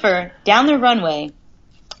Schiffer down the runway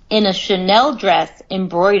in a Chanel dress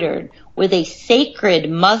embroidered with a sacred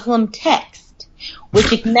Muslim text,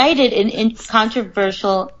 which ignited an international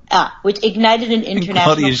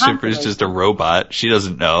Claudia Schiffer is just a robot. She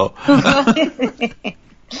doesn't know.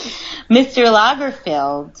 Mr.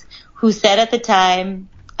 Lagerfeld, who said at the time,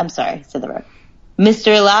 Mr.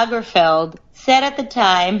 Lagerfeld said at the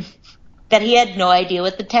time that he had no idea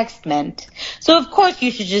what the text meant. So of course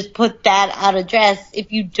you should just put that on a dress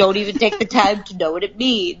if you don't even take the time to know what it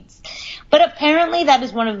means. But apparently that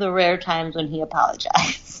is one of the rare times when he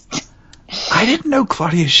apologized. I didn't know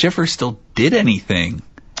Claudia Schiffer still did anything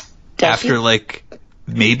after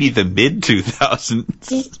maybe the mid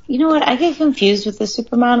 2000s. You know what? I get confused with the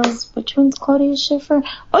supermodels. Which one's Claudia Schiffer?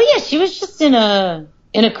 Oh yeah, she was just in a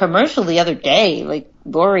commercial the other day, like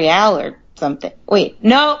L'Oreal or something. Wait,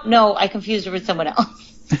 no, I confused her with someone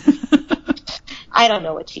else. I don't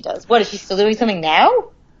know what she does. What, is she still doing something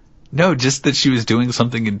now? No, just that she was doing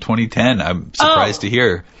something in 2010. I'm surprised to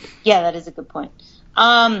hear. Yeah, that is a good point.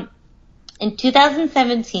 In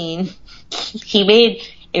 2017, he made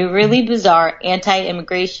a really bizarre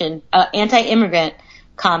anti-immigrant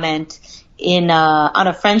comment on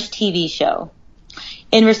a French TV show.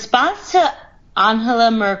 In response to Angela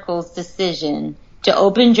Merkel's decision to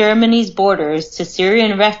open Germany's borders to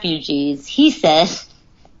Syrian refugees, he said,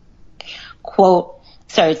 quote,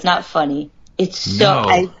 sorry, it's not funny. It's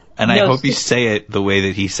so... I hope you say it the way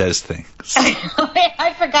that he says things.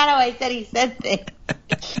 I forgot how I said he said things.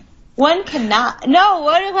 One cannot... No,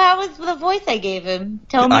 how was the voice I gave him?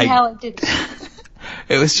 Tell me how it did.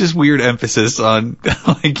 It was just weird emphasis on,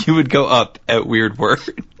 you would go up at weird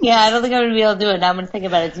words. Yeah, I don't think I'm going to be able to do it. Now I'm going to think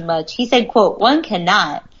about it too much. He said, quote, one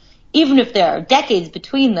cannot, even if there are decades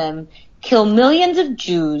between them, kill millions of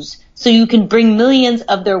Jews so you can bring millions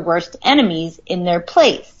of their worst enemies in their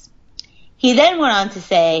place. He then went on to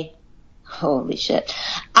say, holy shit,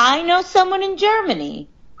 I know someone in Germany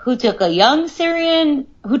who took a young Syrian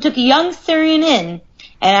in, and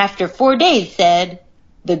after 4 days said,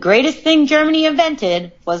 the greatest thing Germany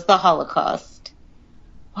invented was the Holocaust.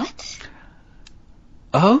 What?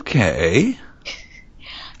 Okay.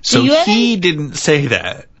 So he didn't say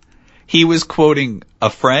that. He was quoting a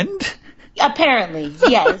friend? Apparently,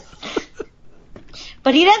 yes.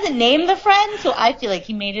 But he doesn't name the friend, so I feel like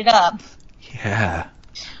he made it up. Yeah.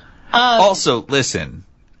 Also, listen,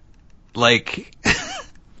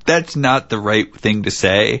 that's not the right thing to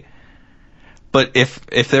say. But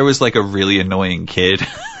if there was a really annoying kid,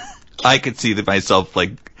 I could see myself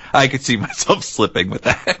slipping with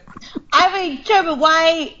that. I mean, sure, but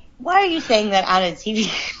why are you saying that on a TV?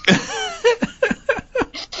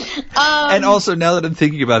 And also, now that I'm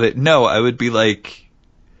thinking about it, no, I would be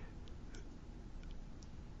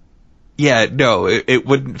yeah, no, it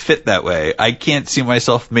wouldn't fit that way. I can't see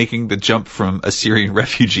myself making the jump from a Syrian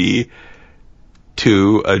refugee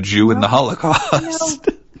to a Jew in the Holocaust.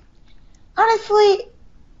 Honestly,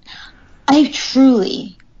 I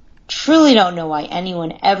truly truly don't know why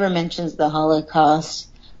anyone ever mentions the Holocaust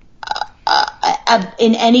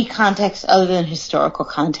in any context other than historical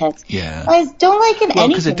context. Yeah. I don't like in anything.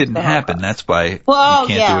 Because it didn't happen. That's why you can't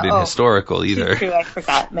do it in historical either. True, I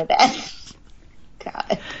forgot. My bad.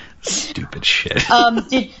 God. Stupid shit. I'm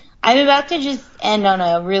about to just end on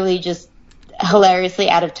a really just hilariously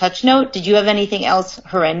out of touch note. Did you have anything else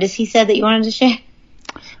horrendous he said that you wanted to share?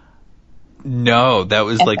 No, that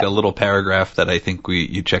was like a little paragraph that I think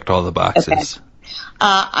you checked all the boxes. Okay.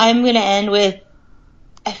 I'm going to end with,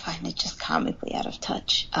 I find it just comically out of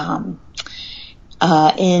touch.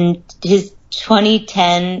 In his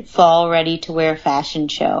 2010 fall ready to wear fashion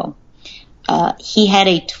show, he had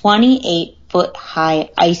a 28-foot high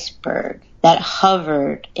iceberg that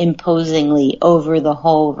hovered imposingly over the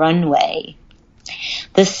whole runway.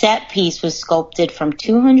 The set piece was sculpted from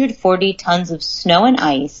 240 tons of snow and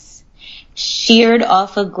ice, sheared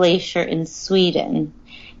off a glacier in Sweden,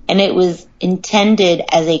 and it was intended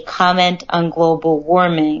as a comment on global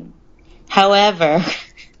warming. However,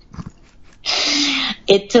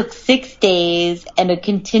 it took 6 days and a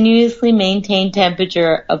continuously maintained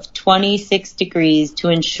temperature of 26 degrees to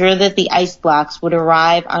ensure that the ice blocks would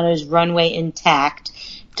arrive on his runway intact,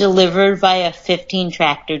 delivered via 15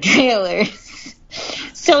 tractor trailers.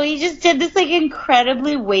 So he just did this like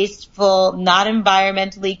incredibly wasteful, not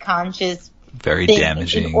environmentally conscious, very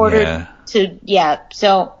damaging in order to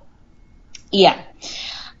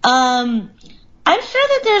I'm sure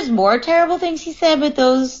that there's more terrible things he said, but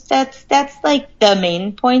that's like the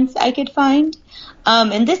main points I could find.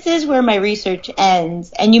 And this is where my research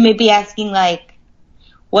ends. And you may be asking, like,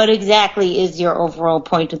 what exactly is your overall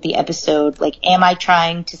point of the episode? Like, am I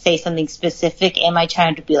trying to say something specific? Am I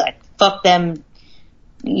trying to be like, fuck them,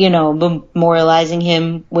 memorializing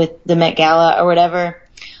him with the Met Gala or whatever?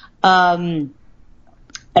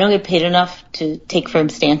 I don't get paid enough to take firm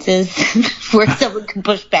stances where someone can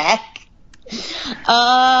push back.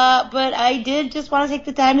 But I did just want to take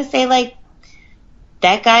the time to say, like,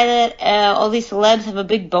 that guy that all these celebs have a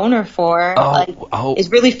big boner for is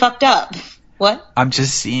really fucked up. What? I'm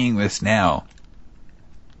just seeing this now.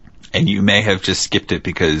 And you may have just skipped it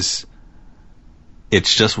because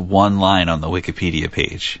it's just one line on the Wikipedia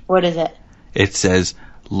page. What is it? It says,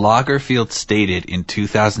 Lagerfeld stated in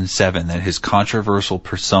 2007 that his controversial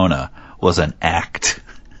persona was an act.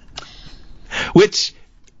 Which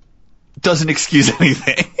doesn't excuse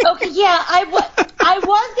anything. Okay, yeah, I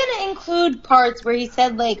was going to include parts where he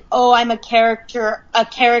said, like, oh, I'm a caricature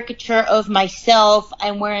of myself,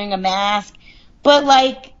 I'm wearing a mask. But,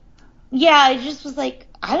 like, yeah, I just was like,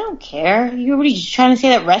 I don't care. You're really just trying to say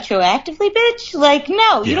that retroactively, bitch? Like,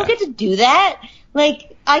 no, you don't get to do that.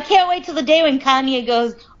 Like, I can't wait till the day when Kanye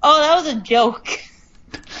goes, oh, that was a joke.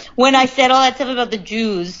 When I said all that stuff about the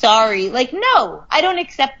Jews, sorry. Like, no, I don't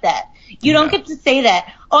accept that. You don't get to say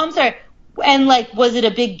that. Oh, I'm sorry. And, like, was it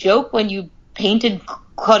a big joke when you painted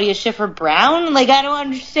Claudia Schiffer brown? Like, I don't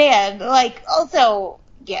understand. Like, also,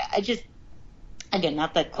 yeah, again,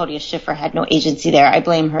 not that Claudia Schiffer had no agency there. I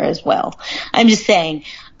blame her as well. I'm just saying,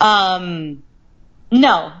 no,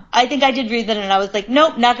 I think I did read that and I was like,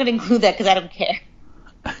 nope, not going to include that because I don't care.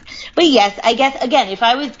 But yes, I guess, again, if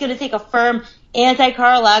I was going to take a firm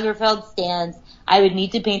anti-Karl Lagerfeld stance, I would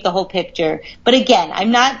need to paint the whole picture. But again,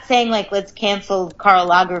 I'm not saying, like, let's cancel Karl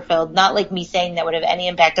Lagerfeld, not like me saying that would have any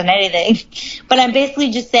impact on anything. But I'm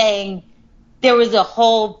basically just saying there was a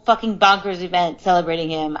whole fucking bonkers event celebrating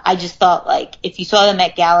him. I just thought, like, if you saw the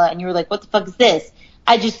Met Gala and you were like, what the fuck is this?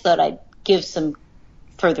 I just thought I'd give some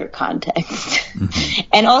further context. Mm-hmm.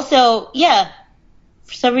 And also, yeah,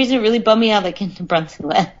 for some reason it really bummed me out that Kenton Brunson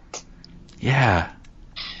left. Yeah.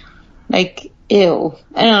 Like, ew.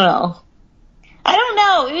 I don't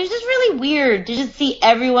know. It was just really weird to just see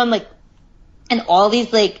everyone, like, and all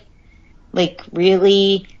these, like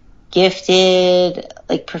really gifted,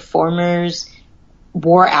 like, performers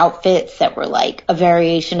wore outfits that were, like, a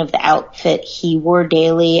variation of the outfit he wore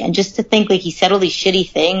daily. And just to think, like, he said all these shitty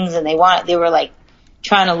things and they were, like,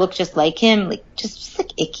 trying to look just like him, like, just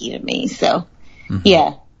like, icky to me. So,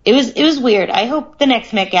 yeah. It was weird. I hope the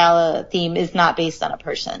next Met Gala theme is not based on a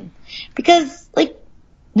person. Because, like,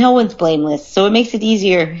 no one's blameless, so it makes it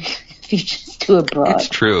easier if you just do a broad. It's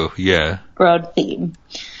true, yeah. Broad theme.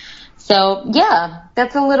 So, yeah,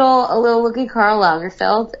 that's a little look at Karl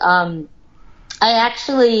Lagerfeld. I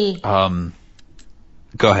actually...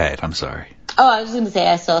 Go ahead, I'm sorry. Oh, I was going to say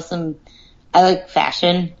I like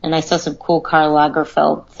fashion, and I saw some cool Karl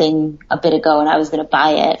Lagerfeld thing a bit ago, and I was going to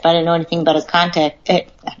buy it, but I didn't know anything about his context.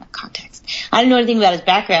 I didn't know anything about his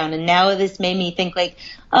background, and now this made me think, like,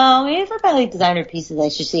 oh, maybe if I buy, like, designer pieces, I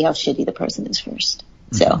should see how shitty the person is first.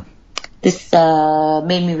 So, this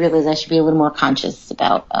made me realize I should be a little more conscious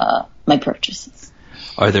about my purchases.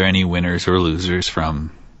 Are there any winners or losers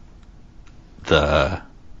from the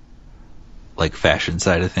fashion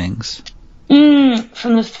side of things?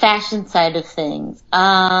 From the fashion side of things, who did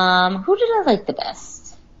I like the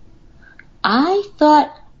best? I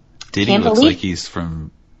thought Diddy looks like he's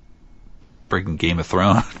from freaking Game of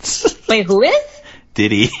Thrones. Wait, who is?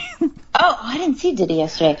 Diddy. Oh, I didn't see Diddy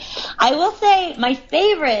yesterday. I will say my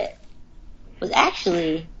favorite was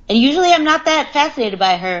actually, and usually I'm not that fascinated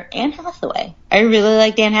by her, Anne Hathaway. I really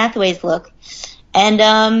liked Anne Hathaway's look.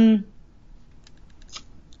 And,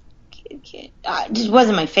 it just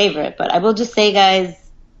wasn't my favorite, but I will just say, guys,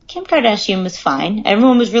 Kim Kardashian was fine.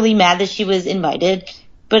 Everyone was really mad that she was invited.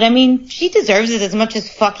 But, I mean, she deserves it as much as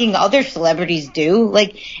fucking other celebrities do.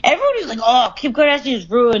 Like, everyone was like, oh, Kim Kardashian is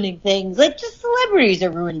ruining things. Like, just celebrities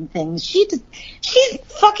are ruining things. She's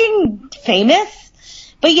fucking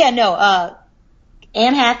famous. But, yeah, no,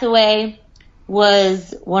 Anne Hathaway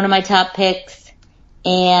was one of my top picks.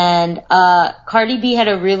 And Cardi B had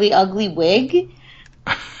a really ugly wig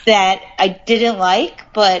that I didn't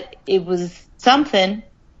like, but it was something.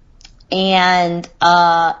 And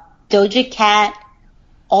Doja Cat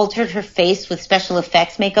altered her face with special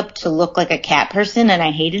effects makeup to look like a cat person, and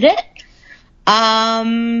I hated it.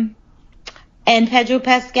 And Pedro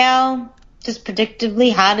Pascal, just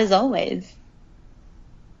predictably hot as always.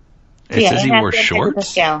 It says he wore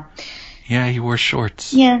shorts? Yeah, he wore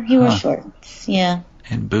shorts. Yeah, he wore shorts. Yeah.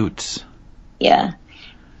 And boots. Yeah.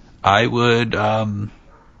 I would, I'd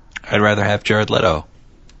rather have Jared Leto.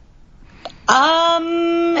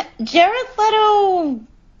 Jared Leto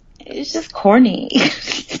is just corny.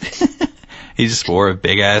 He just wore a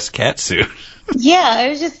big-ass cat suit. Yeah, I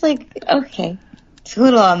was just like, okay. It's a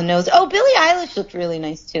little on the nose. Oh, Billie Eilish looked really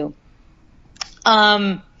nice, too.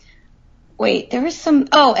 Wait, there was some,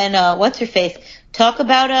 and what's her face? Talk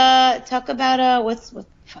about what's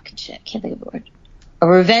fucking shit, I can't think of the word. A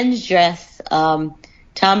revenge dress.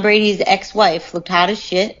 Tom Brady's ex-wife looked hot as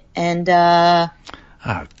shit, and oh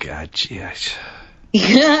god, geez.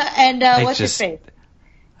 And what's her face?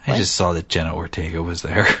 I just saw that Jenna Ortega was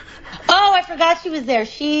there. Oh, I forgot she was there.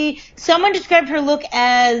 Someone described her look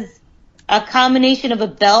as a combination of a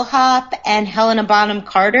bellhop and Helena Bonham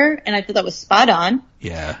Carter, and I thought that was spot on.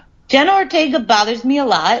 Yeah. Jenna Ortega bothers me a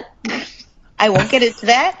lot. I won't get into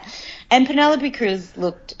that. And Penelope Cruz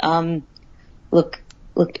looked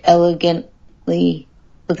elegantly.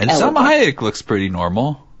 And Salma Hayek looks pretty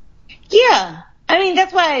normal. Yeah. I mean,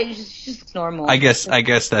 that's why she looks normal. I guess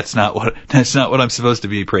that's not what I'm supposed to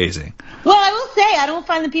be praising. Well, I will say I don't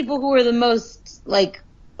find the people who are the most like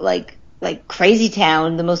Crazy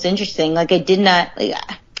Town the most interesting. Like I did not like.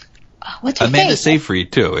 What's her Amanda face?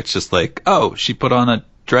 Seyfried too. It's just like, oh, she put on a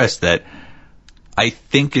dress that I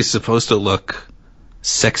think is supposed to look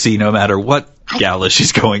sexy no matter what gala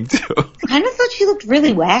she's going to. I kind of thought she looked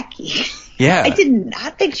really wacky. Yeah. I did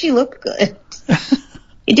not think she looked good.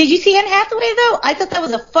 Did you see Anne Hathaway, though? I thought that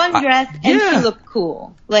was a fun dress, and she looked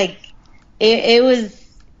cool. Like, it was,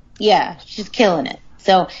 yeah, she's killing it.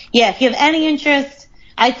 So, yeah, if you have any interest,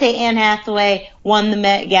 I'd say Anne Hathaway won the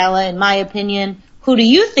Met Gala, in my opinion. Who do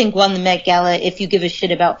you think won the Met Gala if you give a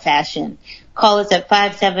shit about fashion? Call us at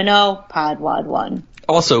 570-PODWAD1.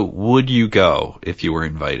 Also, would you go if you were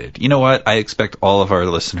invited? You know what? I expect all of our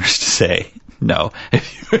listeners to say no.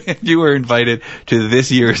 If you were invited to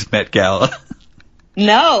this year's Met Gala.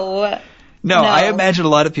 No. I imagine a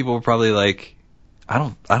lot of people were probably like, I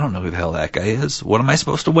don't know who the hell that guy is. What am I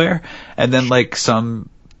supposed to wear? And then like some,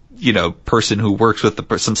 person who works with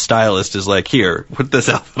some stylist is like, here, put this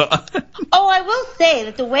outfit on. Oh, I will say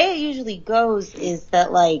that the way it usually goes is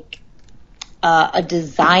that like, a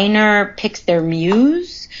designer picks their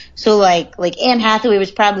muse. So like Anne Hathaway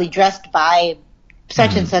was probably dressed by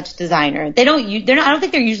such and such designer. I don't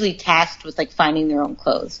think they're usually tasked with like finding their own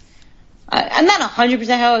clothes. I'm not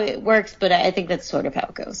 100% how it works, but I think that's sort of how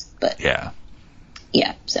it goes. But yeah,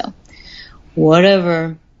 so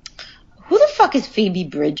whatever. Who the fuck is Phoebe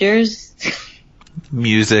Bridgers?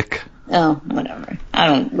 Music. Oh, whatever. I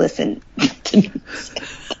don't listen to music.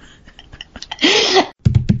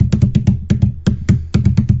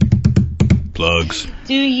 Plugs.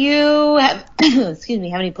 Do you have, have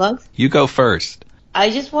any plugs? You go first. I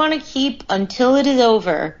just want to keep, until it is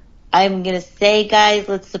over, I'm going to say, guys,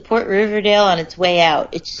 let's support Riverdale on its way out.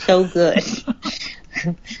 It's so good.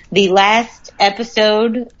 The last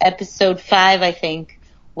episode 5, I think,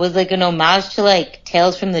 was like an homage to like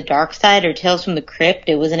Tales from the Dark Side or Tales from the Crypt.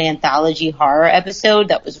 It was an anthology horror episode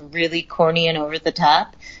that was really corny and over the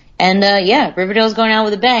top. And, Riverdale's going out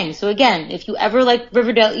with a bang. So again, if you ever liked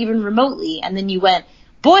Riverdale even remotely and then you went,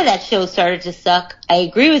 boy, that show started to suck. I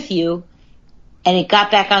agree with you. And it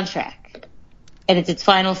got back on track. And it's its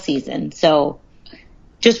final season. So,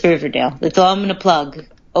 just Riverdale. That's all I'm going to plug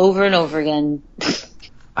over and over again.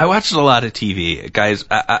 I watched a lot of TV. Guys,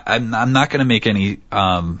 I'm not going to make any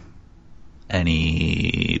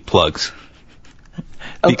plugs.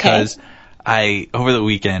 Because over the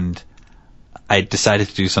weekend, I decided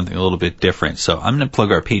to do something a little bit different. So I'm going to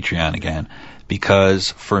plug our Patreon again.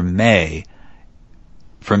 Because for May's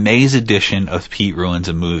edition of Pete Ruins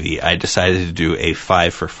a Movie, I decided to do a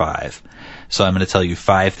 5 for 5. So I'm going to tell you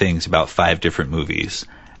 5 things about 5 different movies.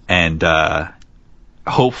 And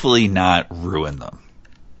hopefully not ruin them.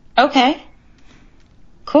 Okay.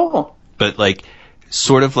 Cool. But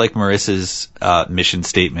sort of like Marissa's mission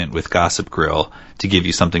statement with Gossip Grill, to give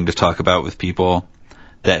you something to talk about with people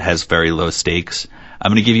that has very low stakes.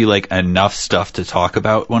 I'm going to give you enough stuff to talk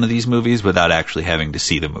about one of these movies without actually having to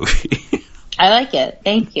see the movie. I like it.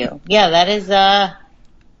 Thank you. Yeah,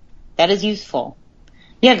 that is useful.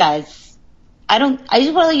 Yeah, guys. I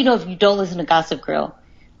just want to let you know, if you don't listen to Gossip Grill,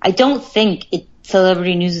 I don't think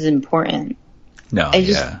celebrity news is important. No, I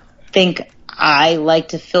just think I like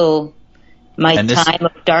to fill my time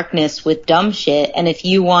of darkness with dumb shit. And if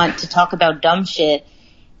you want to talk about dumb shit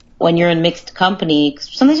when you're in mixed company,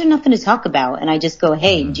 sometimes there's nothing to talk about. And I just go,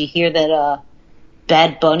 hey, did you hear that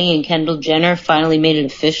Bad Bunny and Kendall Jenner finally made it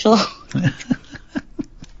official?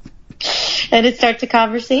 And it starts a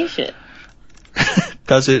conversation.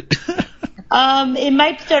 Does it? It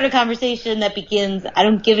might start a conversation that begins, I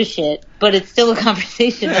don't give a shit, but it's still a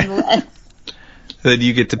conversation nonetheless. Then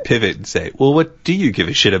you get to pivot and say, well, what do you give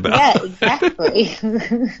a shit about? Yeah, exactly.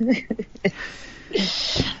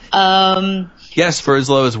 Yes, for as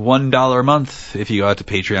low as $1 a month, if you go out to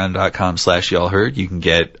patreon.com/y'allheard, you can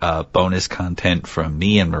get bonus content from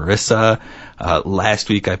me and Marissa. Last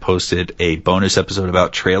week I posted a bonus episode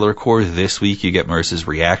about Trailer Core. This week you get Marissa's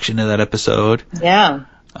reaction to that episode. Yeah.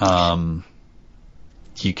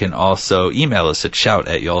 You can also email us at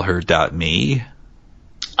shout@y'allheard.me.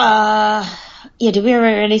 Yeah, did we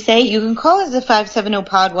already say? You can call us at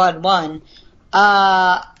 570-POD-WAD1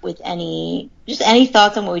 with any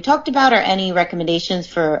thoughts on what we talked about or any recommendations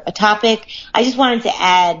for a topic. I just wanted to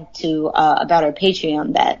add to about our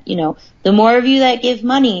Patreon that, the more of you that give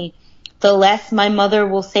money, the less my mother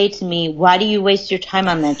will say to me, why do you waste your time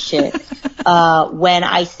on that shit? When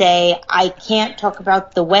I say, I can't talk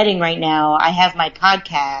about the wedding right now, I have my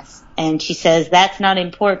podcast. And she says, that's not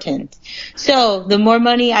important. So the more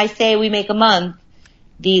money I say we make a month,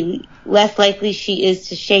 the less likely she is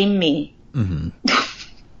to shame me. Mm-hmm.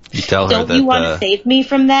 You tell her Don't you want to save me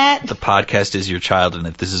from that? The podcast is your child, and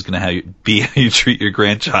if this is going to be how you treat your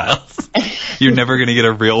grandchild, you're never going to get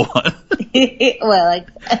a real one.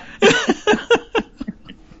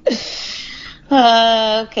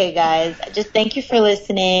 Well, okay, guys. Just thank you for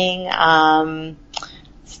listening.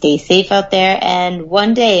 Stay safe out there, and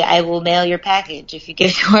one day I will mail your package if you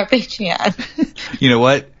give to our Patreon. You know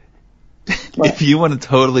what? If you want to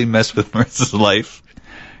totally mess with Marissa's life,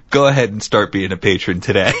 go ahead and start being a patron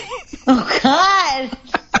today. Oh, God.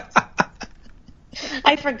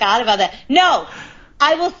 I forgot about that. No,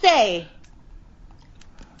 I will say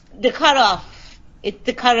the cutoff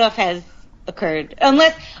has occurred.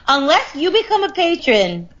 Unless you become a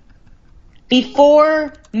patron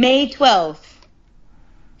before May 12th,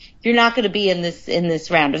 you're not going to be in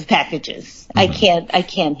this round of packages. Mm-hmm. I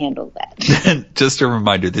can't handle that. Just a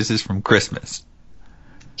reminder, this is from Christmas.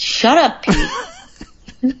 Shut up,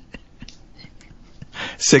 Pete.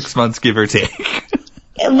 6 months, give or take.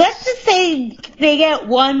 Let's just say they get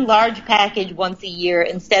one large package once a year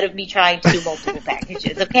instead of me trying to do multiple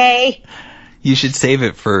packages, okay? You should save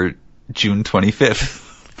it for June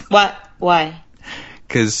 25th. What? Why?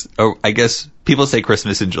 Because I guess people say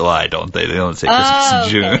Christmas in July, don't they? They don't say Christmas in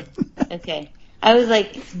June. Okay. I was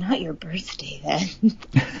like, it's not your birthday then.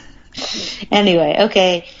 Anyway,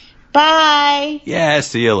 okay. Bye. Yeah,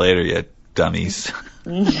 see you later, you dummies.